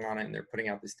are working on it and they're putting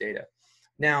out this data.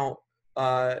 Now,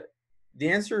 the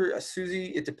answer, Susie,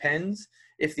 it depends.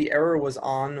 If the error was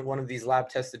on one of these lab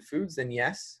tested foods, then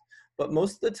yes. But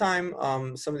most of the time,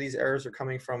 some of these errors are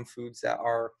coming from foods that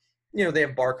are, you know, they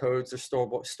have barcodes,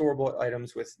 they're store-bought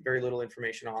items with very little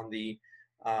information on the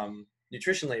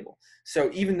nutrition label.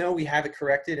 So even though we have it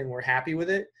corrected and we're happy with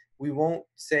it, we won't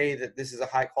say that this is a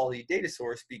high quality data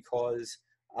source because,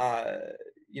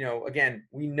 you know, again,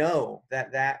 we know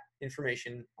that that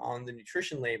information on the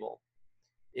nutrition label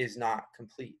is not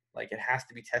complete. Like, it has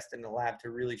to be tested in the lab to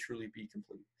really truly be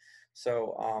complete.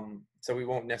 So, so we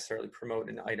won't necessarily promote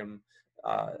an item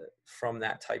from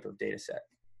that type of data set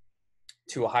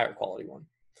to a higher quality one.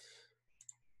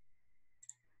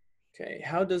 Okay,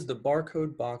 how does the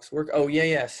barcode box work? Oh,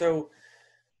 yeah. So,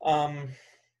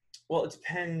 well, it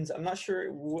depends. I'm not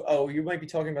sure. Oh, you might be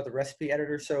talking about the recipe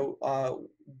editor. So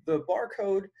the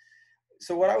barcode,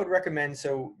 so what I would recommend,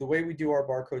 so the way we do our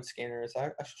barcode scanner is,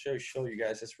 I should show you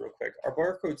guys this real quick. Our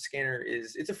barcode scanner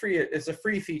is, it's a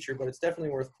free feature, but it's definitely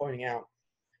worth pointing out.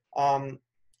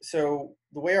 So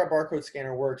the way our barcode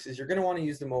scanner works is you're going to want to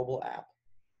use the mobile app.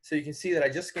 So you can see that I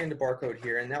just scanned a barcode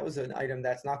here, and that was an item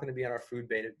that's not going to be on our food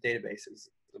databases,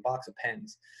 the box of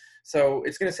pens. So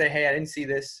it's going to say, hey, I didn't see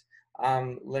this.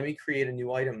 Let me create a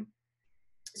new item.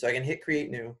 So I can hit create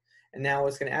new. And now what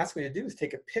it's going to ask me to do is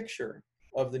take a picture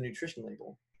of the nutrition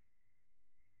label.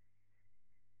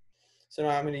 So now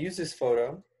I'm going to use this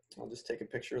photo. I'll just take a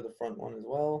picture of the front one as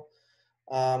well.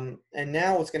 And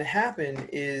now what's going to happen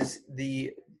is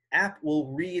the app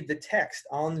will read the text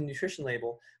on the nutrition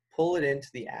label, pull it into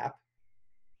the app.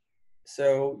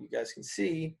 So you guys can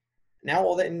see now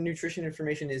all that nutrition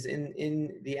information is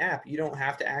in the app. You don't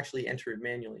have to actually enter it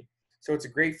manually. So it's a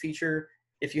great feature.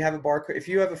 If you have a barcode, if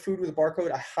you have a food with a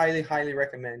barcode, I highly, highly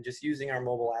recommend just using our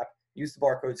mobile app. Use the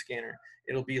barcode scanner.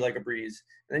 It'll be like a breeze.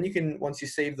 And then you can, once you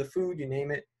save the food, you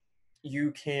name it,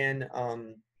 you can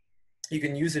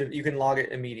use it, you can log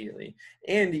it immediately.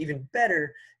 And even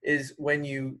better is when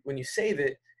you save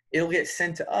it, it'll get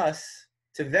sent to us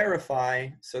to verify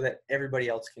so that everybody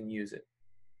else can use it,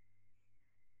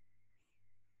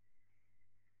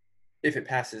 if it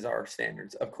passes our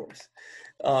standards, of course.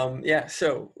 Yeah,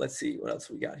 so let's see what else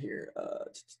we got here.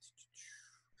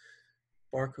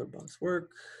 Barcode box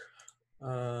work.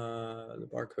 The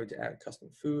barcode to add custom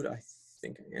food. I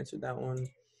think I answered that one.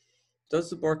 Does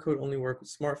the barcode only work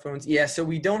with smartphones? Yeah, so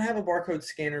we don't have a barcode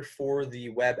scanner for the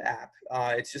web app.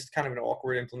 It's just kind of an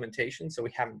awkward implementation, so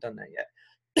we haven't done that yet.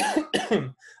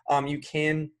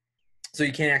 So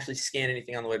you can't actually scan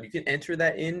anything on the web. You can enter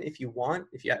that in if you want,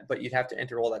 but you'd have to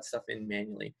enter all that stuff in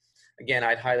manually. Again,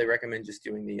 I'd highly recommend just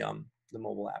doing the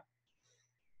mobile app.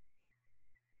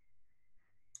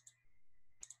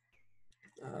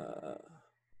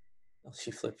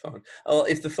 She flip phone. Oh,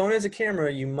 if the phone has a camera,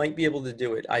 you might be able to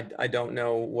do it. I don't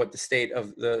know what the state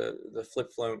of the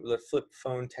flip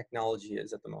phone technology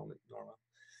is at the moment,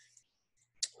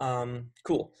 Norma.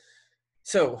 Cool.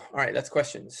 So, all right, that's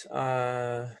questions.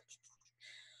 I'll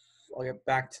get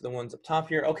back to the ones up top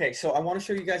here. Okay, so I want to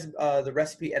show you guys the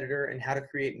recipe editor and how to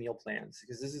create meal plans,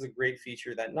 because this is a great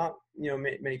feature that not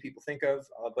many people think of,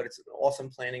 but it's an awesome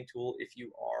planning tool if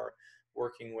you are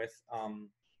working with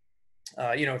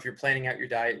if you're planning out your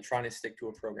diet and trying to stick to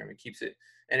a program. It keeps it,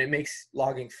 and it makes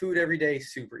logging food every day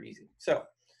super easy. So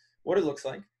what it looks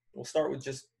like, we'll start with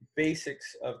just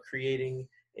basics of creating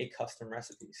a custom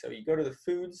recipe. So you go to the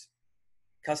foods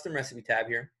custom recipe tab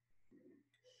here,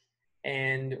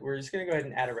 and we're just going to go ahead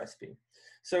and add a recipe.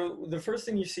 So the first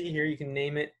thing you see here, you can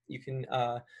name it, you can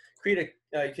create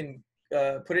a, you can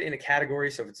put it in a category.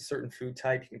 So if it's a certain food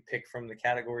type, you can pick from the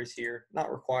categories here,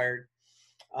 not required.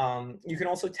 You can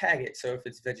also tag it. So if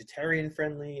it's vegetarian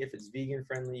friendly, if it's vegan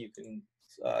friendly, you can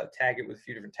tag it with a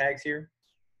few different tags here.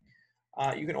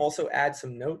 You can also add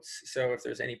some notes. So if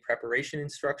there's any preparation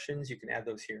instructions, you can add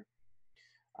those here.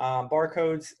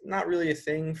 Barcodes, not really a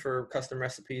thing for custom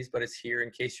recipes, but it's here in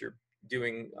case you're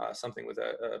doing something with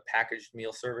a packaged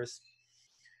meal service.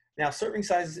 Now, serving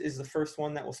sizes is the first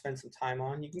one that we'll spend some time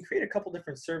on. You can create a couple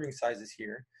different serving sizes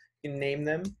here. You can name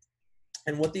them.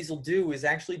 And what these will do is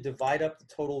actually divide up the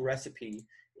total recipe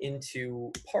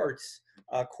into parts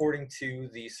according to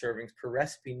the servings per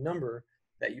recipe number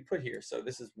that you put here. So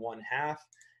this is 1/2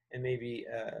 and maybe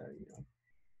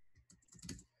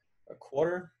a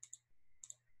quarter.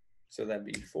 So that'd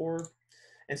be 4.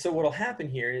 And so what'll happen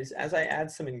here is as I add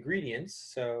some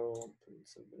ingredients, so put in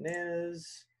some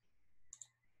bananas,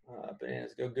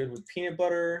 bananas go good with peanut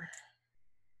butter,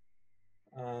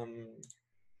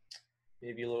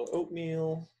 maybe a little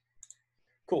oatmeal.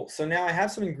 Cool, so now I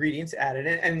have some ingredients added,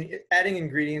 and adding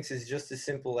ingredients is just as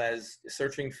simple as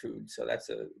searching food, so that's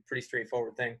a pretty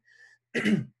straightforward thing.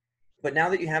 But now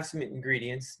that you have some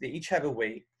ingredients, they each have a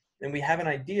weight, and we have an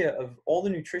idea of all the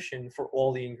nutrition for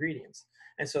all the ingredients.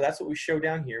 And so that's what we show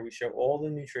down here. We show all the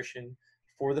nutrition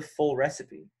for the full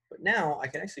recipe. But now I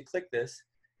can actually click this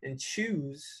and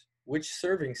choose which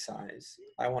serving size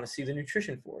I want to see the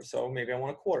nutrition for. So maybe I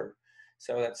want a quarter.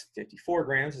 So that's 54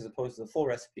 grams as opposed to the full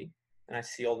recipe. And I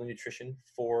see all the nutrition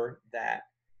for that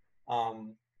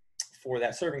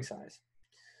serving size.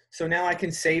 So now I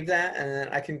can save that, and then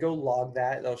I can go log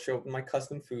that. That'll show up in my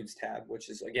custom foods tab, which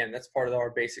is, again, that's part of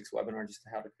our basics webinar, just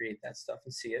how to create that stuff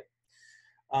and see it.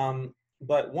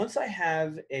 But once I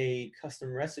have a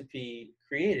custom recipe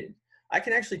created, I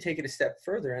can actually take it a step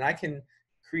further, and I can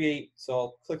create, so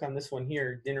I'll click on this one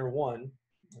here, dinner one.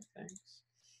 Thanks.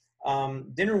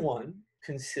 Dinner one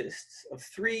consists of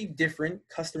 3 different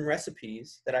custom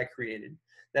recipes that I created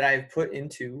that I've put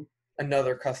into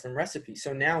another custom recipe.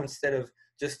 So now instead of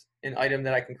just an item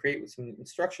that I can create with some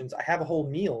instructions, I have a whole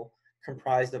meal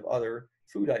comprised of other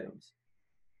food items.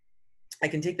 I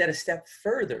can take that a step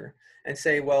further and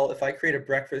say, well, if I create a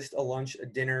breakfast, a lunch, a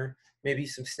dinner, maybe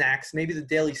some snacks, maybe the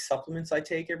daily supplements I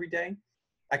take every day,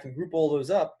 I can group all those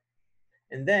up,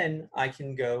 and then I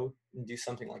can go and do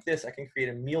something like this. I can create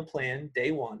a meal plan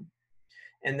day 1,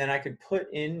 and then I could put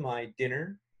in my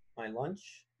dinner, my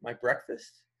lunch, my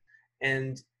breakfast,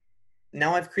 and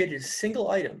now I've created a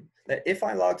single item that if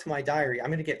I log to my diary,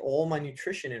 I'm going to get all my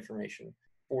nutrition information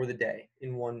for the day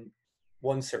in one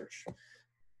search.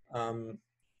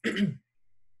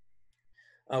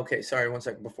 Okay, sorry, one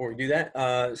second before we do that.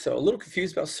 So a little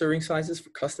confused about serving sizes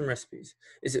for custom recipes.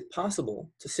 Is it possible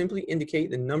to simply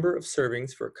indicate the number of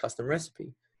servings for a custom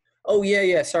recipe? Oh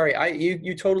yeah, sorry,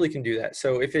 you totally can do that.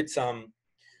 So if it's so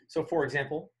for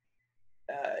example,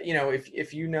 you know,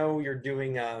 if you know you're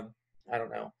doing I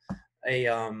don't know,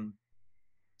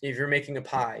 if you're making a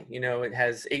pie, you know, it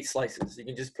has 8 slices. You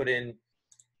can just put in,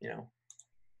 you know,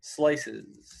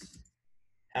 slices.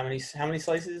 How many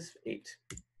slices? 8.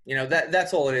 You know,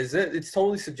 that's all it is. It's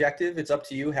totally subjective. It's up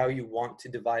to you how you want to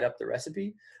divide up the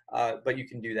recipe, but you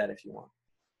can do that if you want.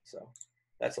 So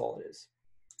that's all it is.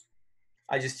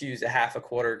 I just use a half, a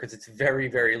quarter because it's very,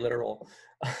 very literal,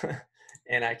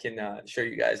 and I can show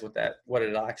you guys what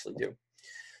it'll actually do.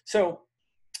 So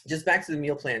just back to the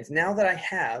meal plans. Now that I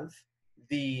have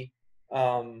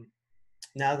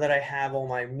all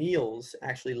my meals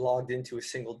actually logged into a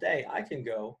single day, I can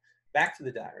go back to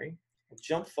the diary,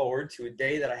 jump forward to a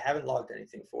day that I haven't logged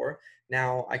anything for.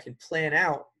 Now I can plan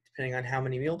out, depending on how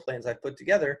many meal plans I put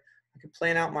together, I can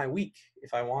plan out my week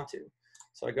if I want to.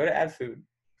 So I go to add food.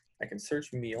 I can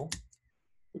search meal.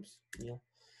 Oops, meal.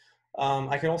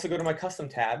 I can also go to my custom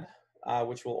tab,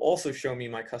 which will also show me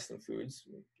my custom foods.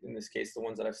 In this case, the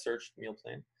ones that I've searched meal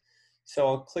plan. So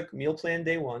I'll click meal plan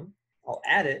day 1. I'll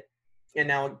add it. And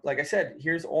now, like I said,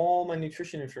 here's all my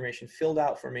nutrition information filled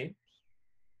out for me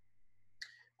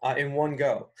in one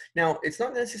go. Now, it's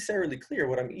not necessarily clear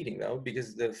what I'm eating, though,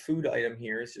 because the food item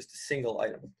here is just a single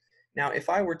item. Now, if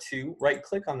I were to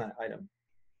right-click on that item,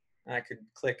 and I could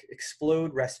click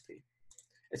Explode Recipe,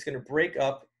 it's going to break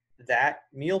up that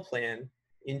meal plan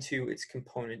into its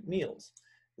component meals.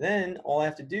 Then all I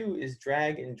have to do is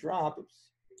drag and drop. Oops,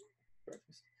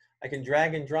 I can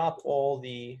drag and drop all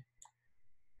the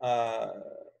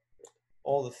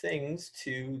things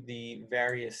to the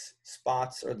various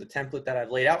spots or the template that I've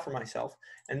laid out for myself,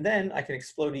 and then I can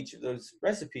explode each of those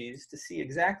recipes to see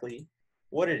exactly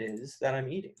what it is that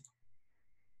I'm eating.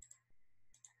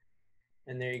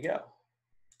 And there you go.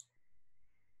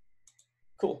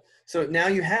 Cool. So now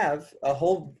you have a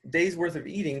whole day's worth of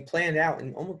eating planned out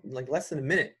in almost like less than a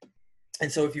minute. And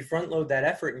so if you front load that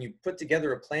effort and you put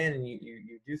together a plan and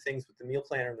you do things with the meal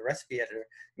planner and the recipe editor,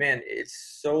 man,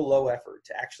 it's so low effort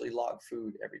to actually log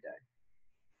food every day.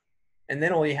 And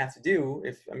then all you have to do,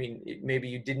 maybe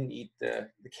you didn't eat the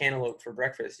cantaloupe for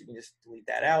breakfast, you can just delete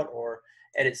that out or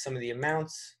edit some of the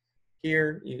amounts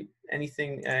here.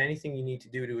 Anything you need to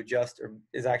do to adjust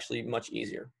is actually much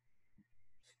easier.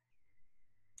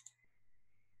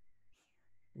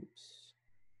 Oops.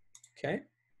 Okay.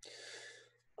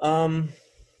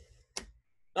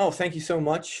 Oh, thank you so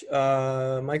much,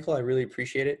 Michael. I really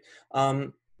appreciate it.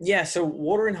 Yeah, so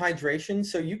water and hydration.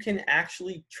 So you can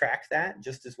actually track that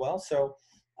just as well. So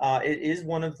It is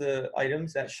one of the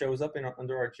items that shows up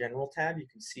under our general tab. You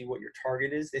can see what your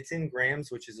target is. It's in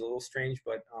grams, which is a little strange,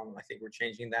 but I think we're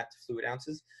changing that to fluid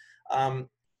ounces.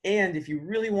 And if you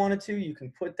really wanted to, you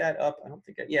can put that up. I don't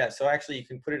think, yeah, so actually you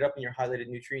can put it up in your highlighted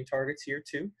nutrient targets here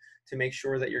too, to make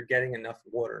sure that you're getting enough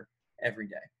water every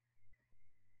day.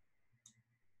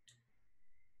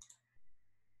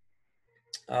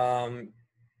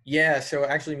 Yeah, so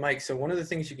actually, Mike, so one of the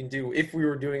things you can do if we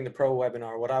were doing the pro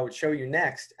webinar, what I would show you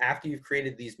next after you've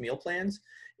created these meal plans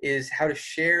is how to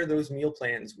share those meal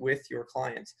plans with your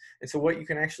clients. And so what you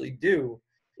can actually do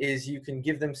is you can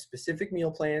give them specific meal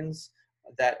plans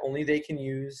that only they can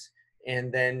use,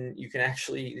 and then you can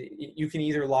actually, you can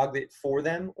either log it for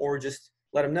them or just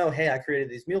let them know, hey, I created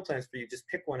these meal plans for you, just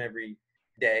pick one every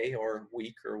day or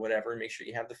week or whatever, and make sure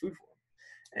you have the food for them.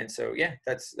 And so, yeah,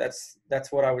 that's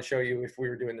what I would show you if we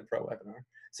were doing the pro webinar.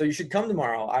 So you should come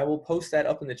tomorrow. I will post that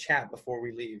up in the chat before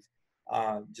we leave,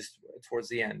 just towards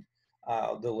the end,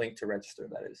 the link to register,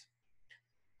 that is.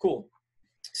 Cool.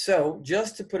 So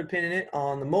just to put a pin in it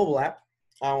on the mobile app,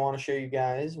 I want to show you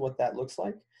guys what that looks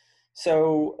like.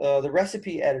 So the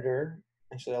recipe editor,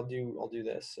 actually I'll do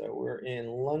this. So we're in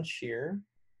lunch here.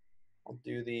 I'll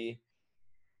do the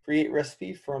create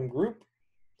recipe from group.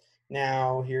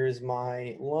 Now here's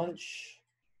my lunch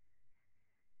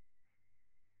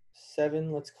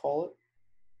 7, let's call it.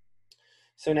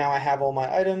 So now I have all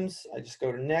my items. I just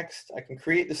go to next. I can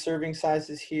create the serving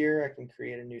sizes here. I can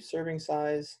create a new serving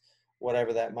size,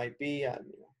 whatever that might be. I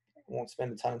won't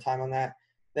spend a ton of time on that.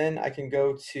 Then I can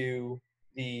go to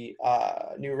the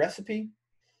new recipe.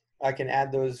 I can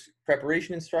add those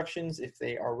preparation instructions if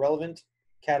they are relevant,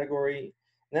 category.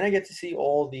 And then I get to see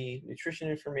all the nutrition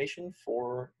information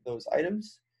for those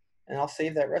items, and I'll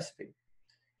save that recipe.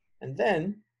 And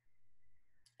then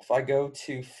if I go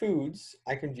to foods,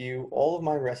 I can view all of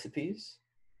my recipes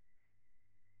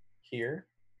here,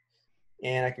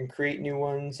 and I can create new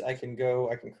ones. I can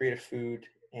create a food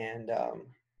and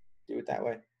do it that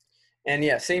way. And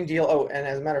yeah, same deal. Oh, and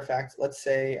as a matter of fact, let's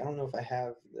say, I don't know if I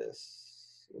have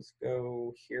this. Let's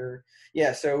go here.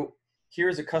 Yeah, so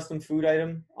here's a custom food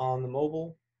item on the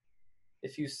mobile.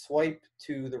 If you swipe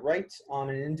to the right on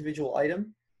an individual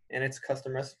item and it's a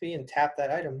custom recipe and tap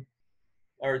that item,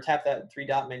 or tap that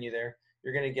 3-dot menu there,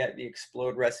 you're going to get the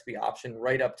explode recipe option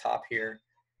right up top here,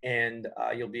 and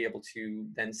you'll be able to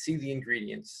then see the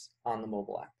ingredients on the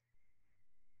mobile app.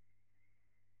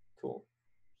 Cool.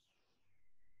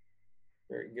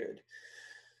 Very good.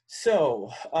 So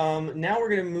now we're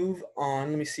going to move on.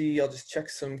 Let me see. I'll just check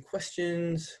some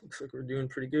questions. Looks like we're doing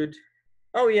pretty good.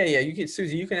 Oh, yeah, yeah. You can,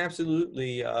 Susie, you can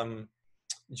absolutely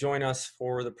join us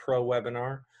for the pro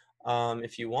webinar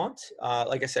if you want.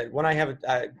 Like I said, when I have it,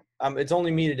 it's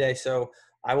only me today, so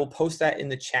I will post that in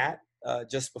the chat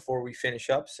just before we finish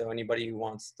up. So anybody who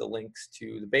wants the links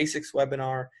to the basics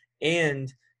webinar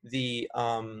and the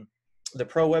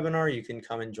pro webinar, you can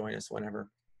come and join us whenever.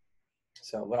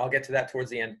 So, but I'll get to that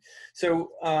towards the end.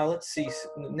 So let's see. So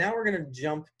now we're going to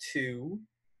jump to,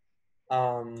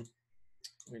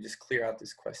 let me just clear out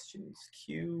this questions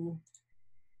queue.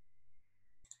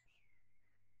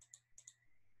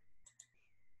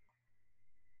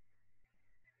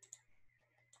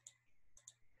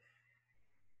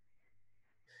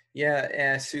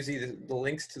 Yeah, Susie, the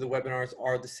links to the webinars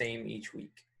are the same each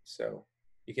week. So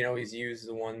you can always use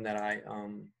the one that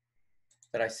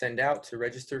I send out to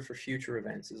register for future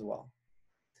events as well.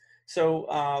 So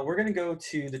we're going to go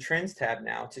to the Trends tab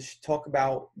now to talk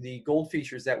about the gold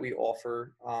features that we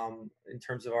offer in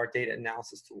terms of our data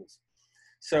analysis tools.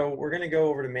 So we're going to go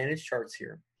over to Manage Charts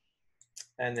here,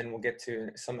 and then we'll get to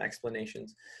some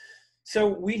explanations. So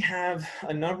we have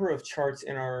a number of charts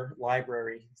in our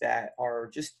library that are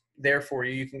just there for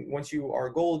you. You can, once you are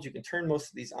gold, you can turn most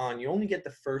of these on. You only get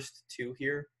the first 2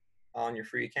 here on your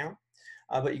free account,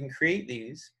 but you can create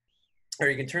these, or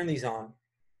you can turn these on.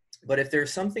 But if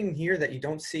there's something here that you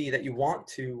don't see that you want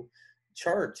to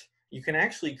chart, you can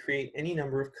actually create any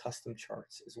number of custom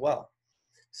charts as well.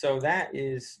 So that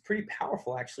is pretty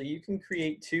powerful, actually. You can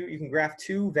create you can graph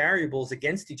 2 variables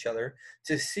against each other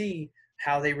to see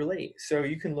how they relate. So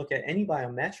you can look at any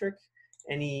biometric,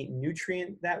 any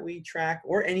nutrient that we track,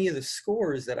 or any of the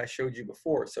scores that I showed you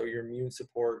before. So your immune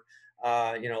support,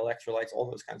 you know, electrolytes, all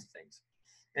those kinds of things.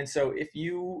 And so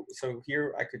so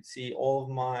here I could see all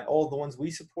of the ones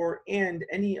we support and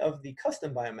any of the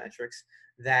custom biometrics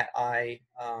that I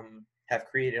have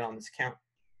created on this account.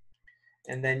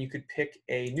 And then you could pick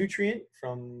a nutrient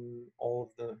from all of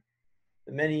the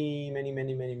many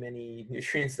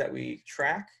nutrients that we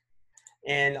track.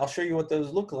 And I'll show you what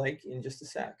those look like in just a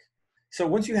sec. So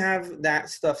once you have that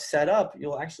stuff set up,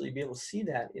 you'll actually be able to see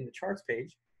that in the charts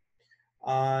page.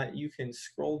 you can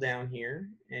scroll down here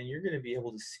and you're going to be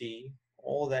able to see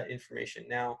all that information.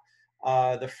 Now,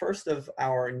 the first of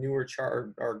our newer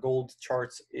chart, our gold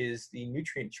charts, is the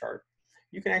nutrient chart.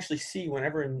 You can actually see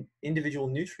whenever an individual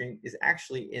nutrient is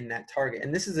actually in that target.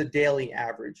 And this is a daily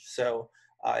average. So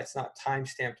it's not time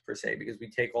stamped per se, because we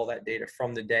take all that data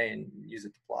from the day and use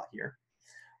it to plot here.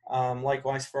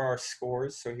 Likewise for our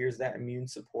scores. So here's that immune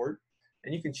support.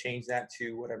 And you can change that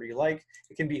to whatever you like.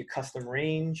 It can be a custom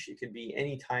range. It could be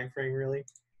any time frame, really.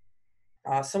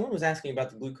 Someone was asking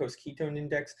about the glucose ketone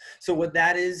index. So what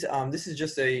that is, this is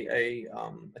just a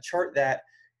chart that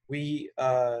we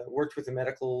worked with some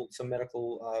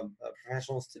medical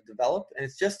professionals to develop, and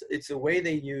it's a way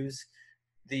they use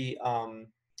the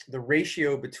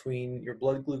ratio between your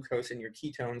blood glucose and your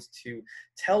ketones to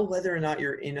tell whether or not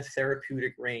you're in a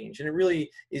therapeutic range. And it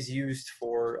really is used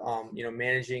for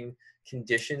managing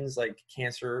conditions like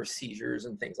cancer, seizures,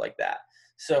 and things like that.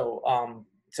 So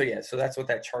so that's what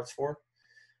that chart's for.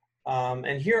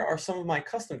 And here are some of my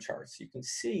custom charts. You can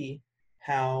see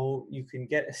how you can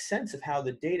get a sense of how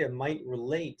the data might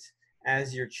relate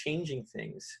as you're changing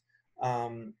things,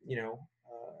 and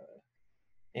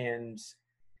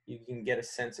you can get a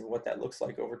sense of what that looks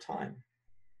like over time.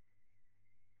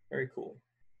 Very cool.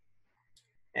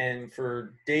 And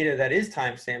for data that is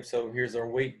timestamped, so here's our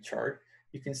weight chart.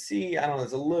 You can see, I don't know,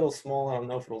 it's a little small. I don't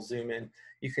know if it'll zoom in.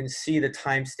 You can see the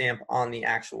timestamp on the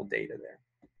actual data there.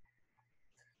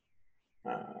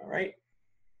 All right.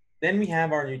 Then we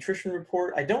have our nutrition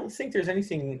report. I don't think there's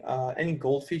anything, any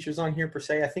gold features on here per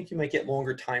se. I think you might get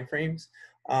longer time frames.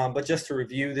 But just to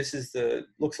review, this is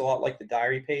looks a lot like the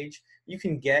diary page. You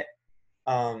can get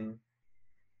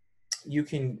you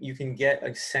can get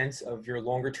a sense of your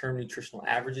longer term nutritional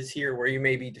averages here, where you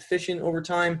may be deficient over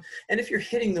time, and if you're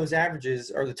hitting those averages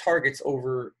or the targets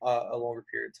over a longer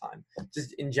period of time.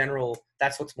 Just in general,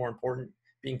 that's what's more important,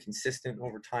 being consistent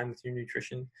over time with your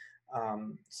nutrition.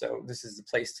 So this is the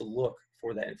place to look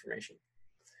for that information.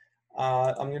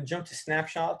 I'm going to jump to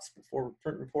snapshots before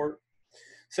print report.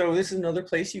 So this is another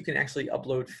place you can actually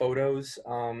upload photos.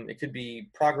 It could be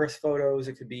progress photos.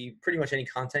 It could be pretty much any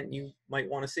content you might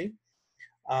want to see.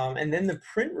 And then the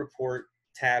print report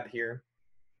tab here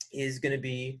is going to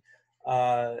be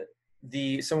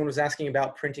someone was asking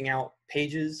about printing out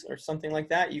pages or something like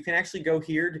that. You can actually go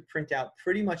here to print out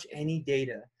pretty much any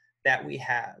data that we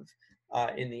have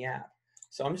in the app.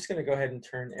 So I'm just going to go ahead and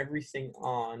turn everything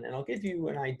on, and I'll give you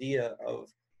an idea of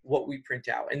what we print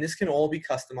out. And this can all be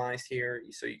customized here,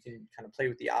 so you can kind of play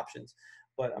with the options.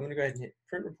 But I'm going to go ahead and hit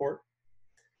print report.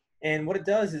 And what it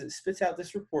does is it spits out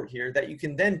this report here that you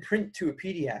can then print to a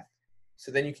PDF.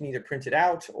 So then you can either print it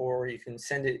out or you can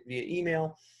send it via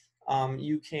email.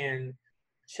 You can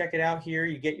check it out here.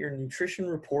 You get your nutrition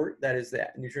report, that is the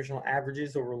nutritional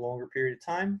averages over a longer period of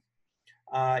time.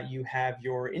 You have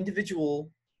your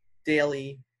individual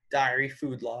daily diary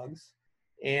food logs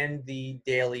and the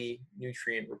daily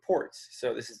nutrient reports.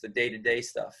 So this is the day-to-day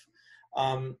stuff.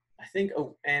 I think,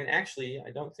 oh, and actually,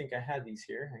 I don't think I had these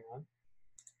here. Hang on.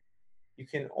 You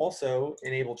can also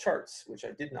enable charts, which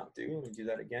I did not do. Let me do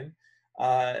that again.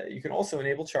 You can also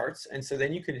enable charts, and so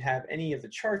then you could have any of the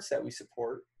charts that we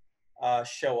support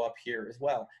show up here as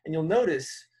well. And you'll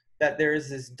notice that there is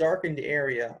this darkened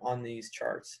area on these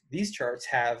charts. These charts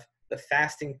have the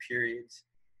fasting periods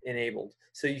enabled.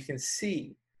 So you can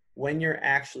see when you're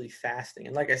actually fasting.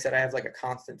 And like I said, I have like a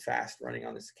constant fast running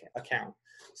on this account.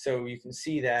 So you can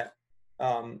see that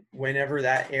whenever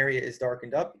that area is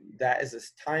darkened up, that is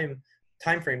this time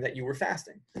frame that you were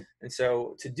fasting. And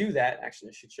so to do that, actually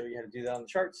I should show you how to do that on the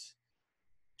charts.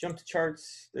 Jump to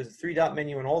charts. There's a 3-dot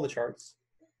menu on all the charts,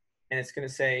 and it's going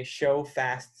to say show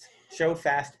fast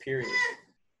period.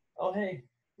 Oh, hey,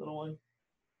 little one.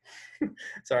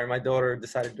 Sorry, my daughter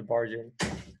decided to barge in.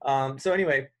 So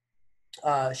anyway,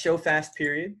 show fast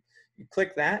period. You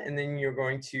click that, and then you're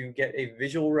going to get a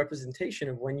visual representation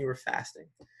of when you were fasting.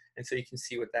 And so you can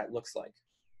see what that looks like.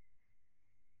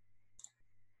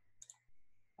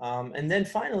 And then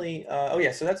finally, oh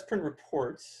yeah, so that's print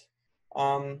reports.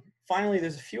 Finally,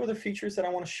 there's a few other features that I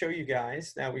want to show you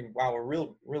guys. Now we're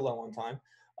real low on time.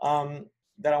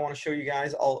 That I want to show you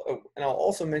guys. And I'll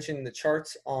also mention the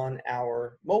charts on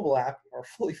our mobile app are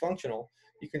fully functional.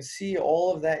 You can see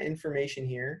all of that information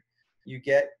here. You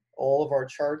get all of our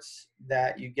charts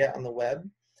that you get on the web.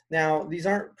 Now, these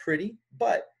aren't pretty,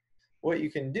 but what you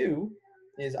can do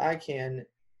is I can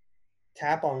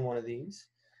tap on one of these,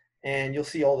 and you'll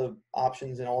see all the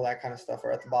options and all that kind of stuff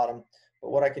are at the bottom. But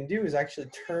what I can do is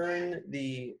actually turn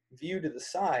the view to the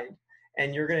side,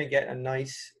 and you're going to get a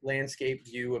nice landscape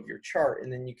view of your chart.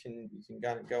 And then you can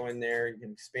kind of go in there, you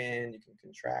can expand, you can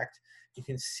contract, you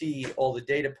can see all the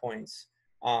data points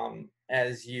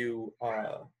as you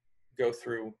go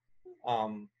through.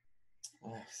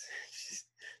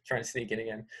 Trying to sneak in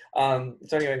again.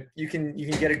 So anyway, you can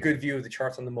get a good view of the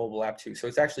charts on the mobile app too. So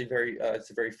it's actually very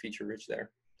feature rich there.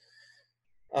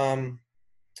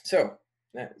 So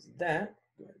that is that.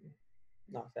 Go ahead and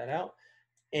knock that out,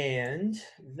 and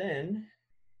then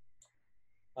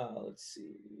let's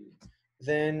see.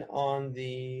 Then on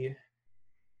the,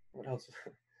 what else?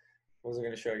 What was I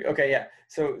going to show you? Okay, yeah.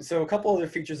 So a couple other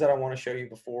features that I want to show you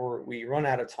before we run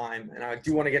out of time, and I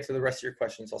do want to get to the rest of your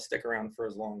questions. I'll stick around for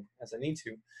as long as I need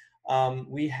to.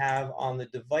 We have on the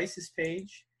devices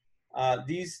page,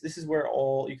 this is where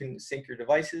you can sync your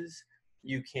devices.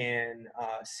 You can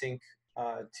sync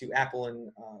to Apple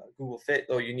and Google Fit,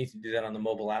 though you need to do that on the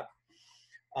mobile app.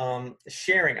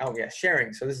 Sharing, oh yeah,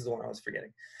 sharing. So this is the one I was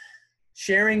forgetting.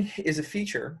 Sharing is a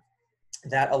feature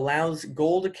that allows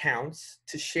Gold accounts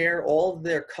to share all of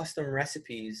their custom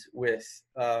recipes with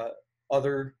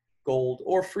other Gold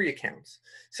or free accounts.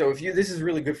 So this is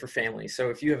really good for families. So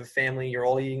if you have a family, you're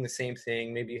all eating the same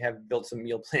thing, maybe you have built some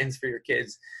meal plans for your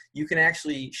kids, you can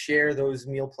actually share those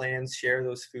meal plans, share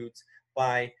those foods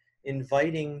by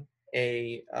inviting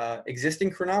a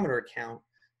existing Cronometer account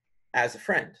as a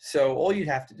friend. So all you'd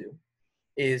have to do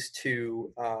is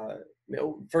to,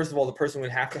 first of all, the person would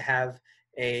have to have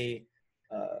a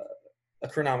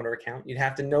Cronometer account. You'd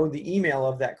have to know the email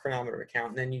of that Cronometer account,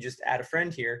 and then you just add a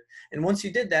friend here. And once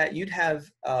you did that, you'd have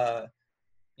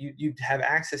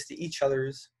access to each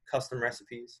other's custom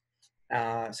recipes.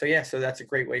 So yeah, so that's a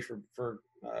great way for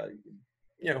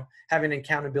having an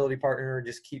accountability partner, or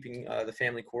just keeping the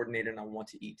family coordinated on what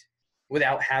to eat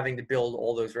without having to build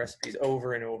all those recipes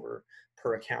over and over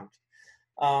per account.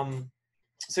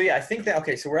 So yeah, I think that,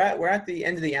 okay, so we're at the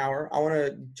end of the hour. I want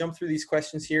to jump through these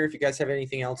questions here. If you guys have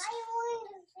anything else.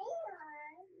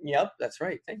 Yep, that's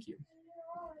right. Thank you.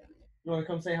 You want to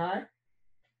come say hi?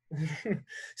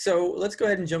 So let's go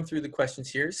ahead and jump through the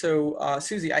questions here. So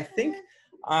Susie, I think,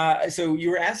 so you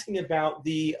were asking about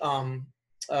the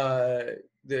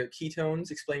ketones,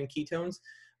 explaining ketones.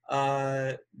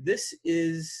 This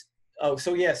is,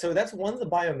 so yeah, so that's one of the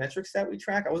biometrics that we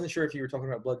track. I wasn't sure if you were talking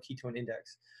about blood ketone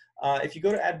index. If you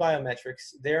go to add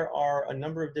biometrics, there are a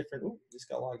number of different, just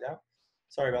got logged out.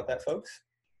 Sorry about that, folks.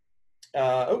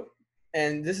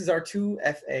 And this is our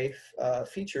 2FA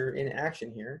feature in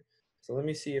action here. So let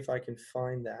me see if I can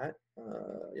find that.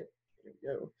 Yep, there we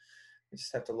go. I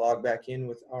just have to log back in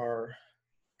with our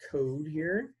code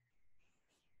here.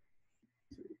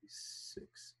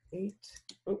 368.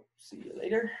 Oh, see you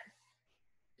later.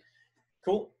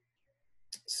 Cool.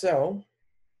 So,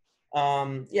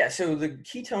 yeah, so the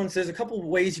ketones, there's a couple of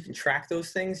ways you can track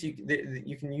those things. You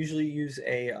can usually use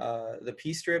the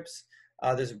P strips.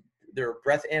 There are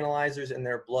breath analyzers, and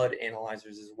there are blood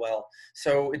analyzers as well.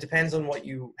 So it depends on what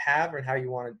you have and how you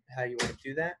want to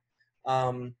do that.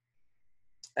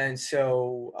 And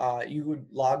so you would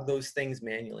log those things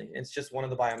manually. It's just one of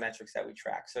the biometrics that we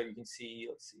track. So you can see,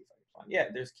 let's see if I can find, yeah,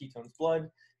 there's ketones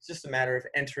blood. It's just a matter of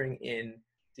entering in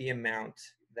the amount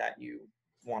that you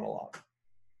want to log.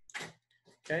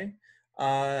 Okay.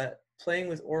 Playing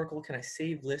with Oracle, can I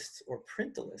save lists or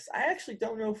print the list? I actually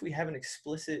don't know if we have an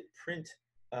explicit print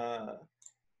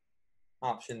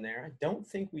option there. I don't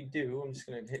think we do. I'm just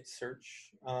going to hit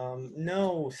search.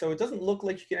 No, so it doesn't look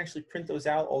like you can actually print those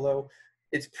out, although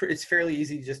it's fairly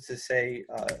easy just to say,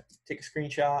 take a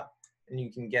screenshot and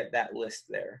you can get that list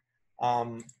there,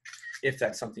 if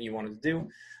that's something you wanted to do.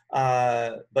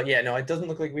 But yeah, no, it doesn't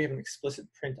look like we have an explicit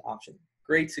print option.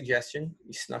 Great suggestion.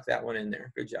 You snuck that one in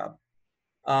there. Good job.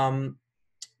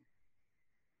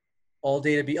 All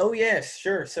data be, oh yes,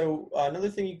 sure. So another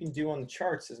thing you can do on the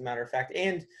charts, as a matter of fact,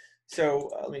 and so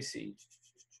let me see.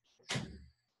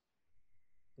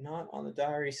 Not on the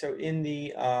diary. So in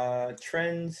the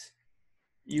trends,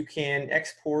 you can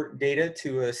export data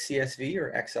to a CSV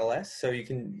or XLS. So you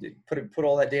can put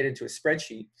all that data into a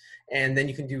spreadsheet, and then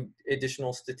you can do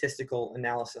additional statistical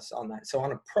analysis on that. So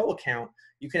on a pro account,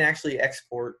 you can actually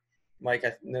export, Mike,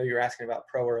 I know you were asking about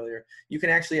pro earlier, you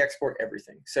can actually export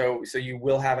everything. So you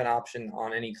will have an option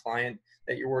on any client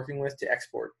that you're working with to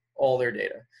export all their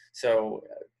data. So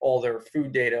all their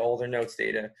food data, all their notes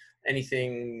data,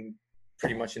 anything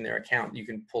pretty much in their account, you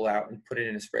can pull out and put it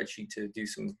in a spreadsheet to do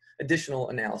some additional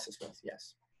analysis with.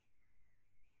 Yes.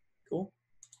 Cool.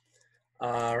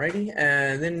 Alrighty,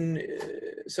 and then,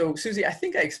 so Susie, I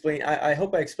think I explained, I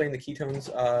hope I explained the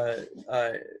ketones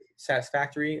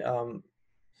satisfactory.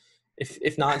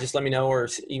 If not, just let me know or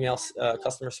email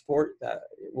customer support.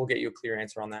 We'll get you a clear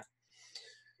answer on that.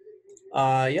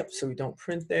 Yep, so we don't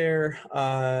print there.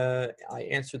 I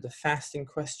answered the fasting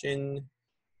question.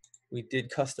 We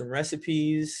did custom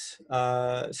recipes.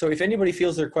 So if anybody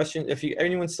feels their question, if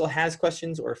anyone still has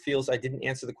questions or feels I didn't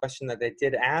answer the question that they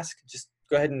did ask, just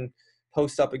go ahead and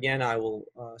post up again. I will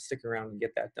stick around and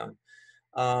get that done.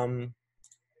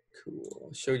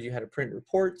 Cool. Showed you how to print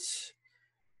reports.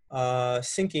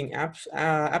 Syncing apps,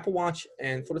 Apple Watch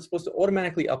and thought it's supposed to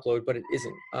automatically upload, but it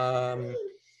isn't.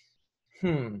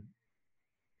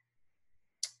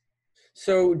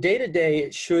 So day to day,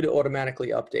 it should automatically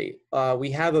update.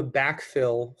 We have a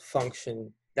backfill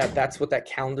function that's what that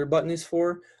calendar button is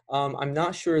for. I'm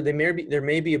not sure. There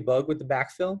may be a bug with the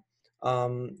backfill.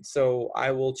 So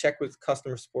I will check with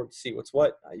customer support to see what's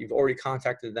what. You've already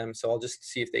contacted them, so I'll just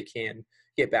see if they can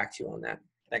get back to you on that.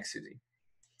 Thanks, Susie.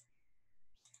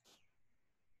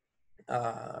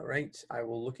 Right, I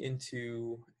will look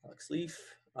into Alex Leaf.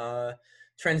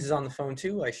 Trends is on the phone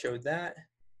too. I showed that.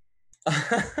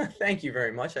 Thank you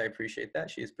very much. I appreciate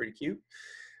that. She is pretty cute,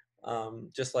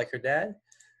 just like her dad.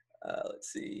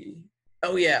 Let's see.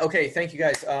 Oh yeah. Okay. Thank you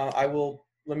guys. I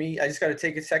just got to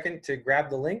take a second to grab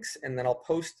the links, and then I'll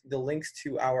post the links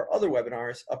to our other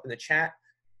webinars up in the chat.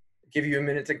 Give you a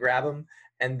minute to grab them,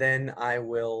 and then I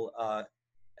will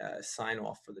sign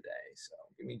off for the day. So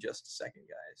give me just a second,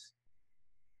 guys.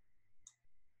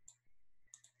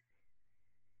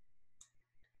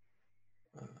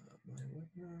 My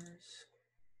webinars.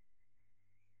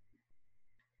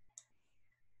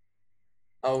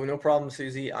 Oh, no problem,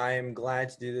 Susie. I am glad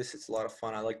to do this. It's a lot of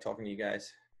fun. I like talking to you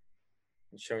guys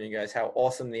and showing you guys how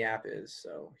awesome the app is.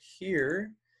 So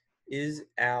here is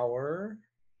our,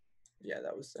 yeah,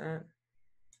 that was that.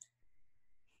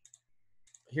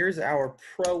 Here's our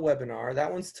pro webinar.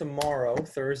 That one's tomorrow,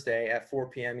 Thursday at 4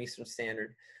 p.m. Eastern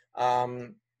Standard.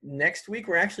 Next week,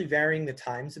 we're actually varying the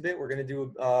times a bit. We're going to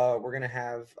do, we're going to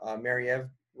have Mary Ev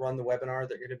run the webinar.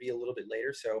 They're going to be a little bit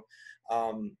later. So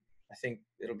I think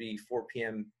it'll be 4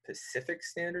 p.m. Pacific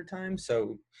Standard Time.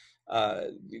 So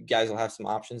you guys will have some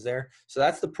options there. So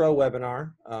that's the pro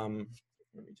webinar. Let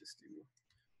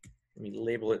me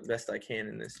label it best I can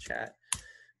in this chat.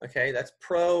 Okay, that's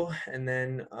pro. And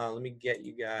then let me get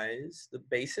you guys the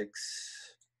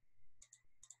basics.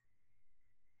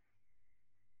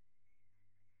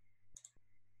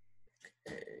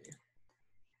 Okay.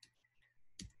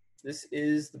 This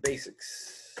is the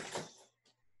basics.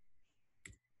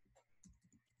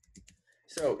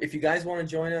 So if you guys want to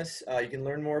join us, you can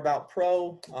learn more about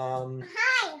Pro.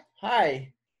 Hi.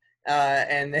 Hi.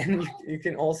 And then you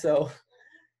can also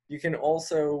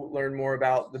learn more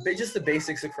about just the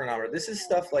basics of Cronometer. This is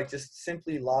stuff like just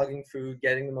simply logging food,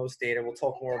 getting the most data. We'll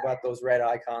talk more about those red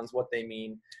icons, what they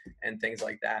mean, and things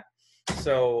like that.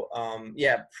 So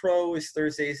yeah, Pro is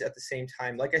Thursdays at the same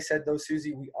time. Like I said, though,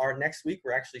 Susie, next week,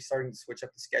 we're actually starting to switch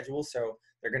up the schedule. So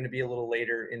they're going to be a little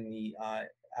later in the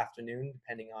afternoon,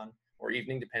 or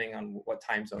evening, depending on what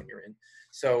time zone you're in.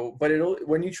 So, but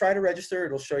when you try to register,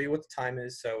 it'll show you what the time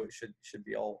is. So it should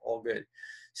be all good.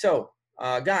 So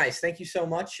guys, thank you so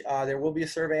much. There will be a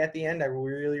survey at the end. I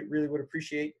really would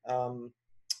appreciate you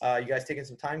guys taking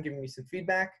some time, giving me some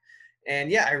feedback.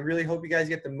 And yeah, I really hope you guys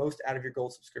get the most out of your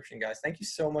Gold subscription, guys. Thank you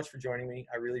so much for joining me.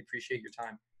 I really appreciate your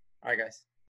time. All right, guys.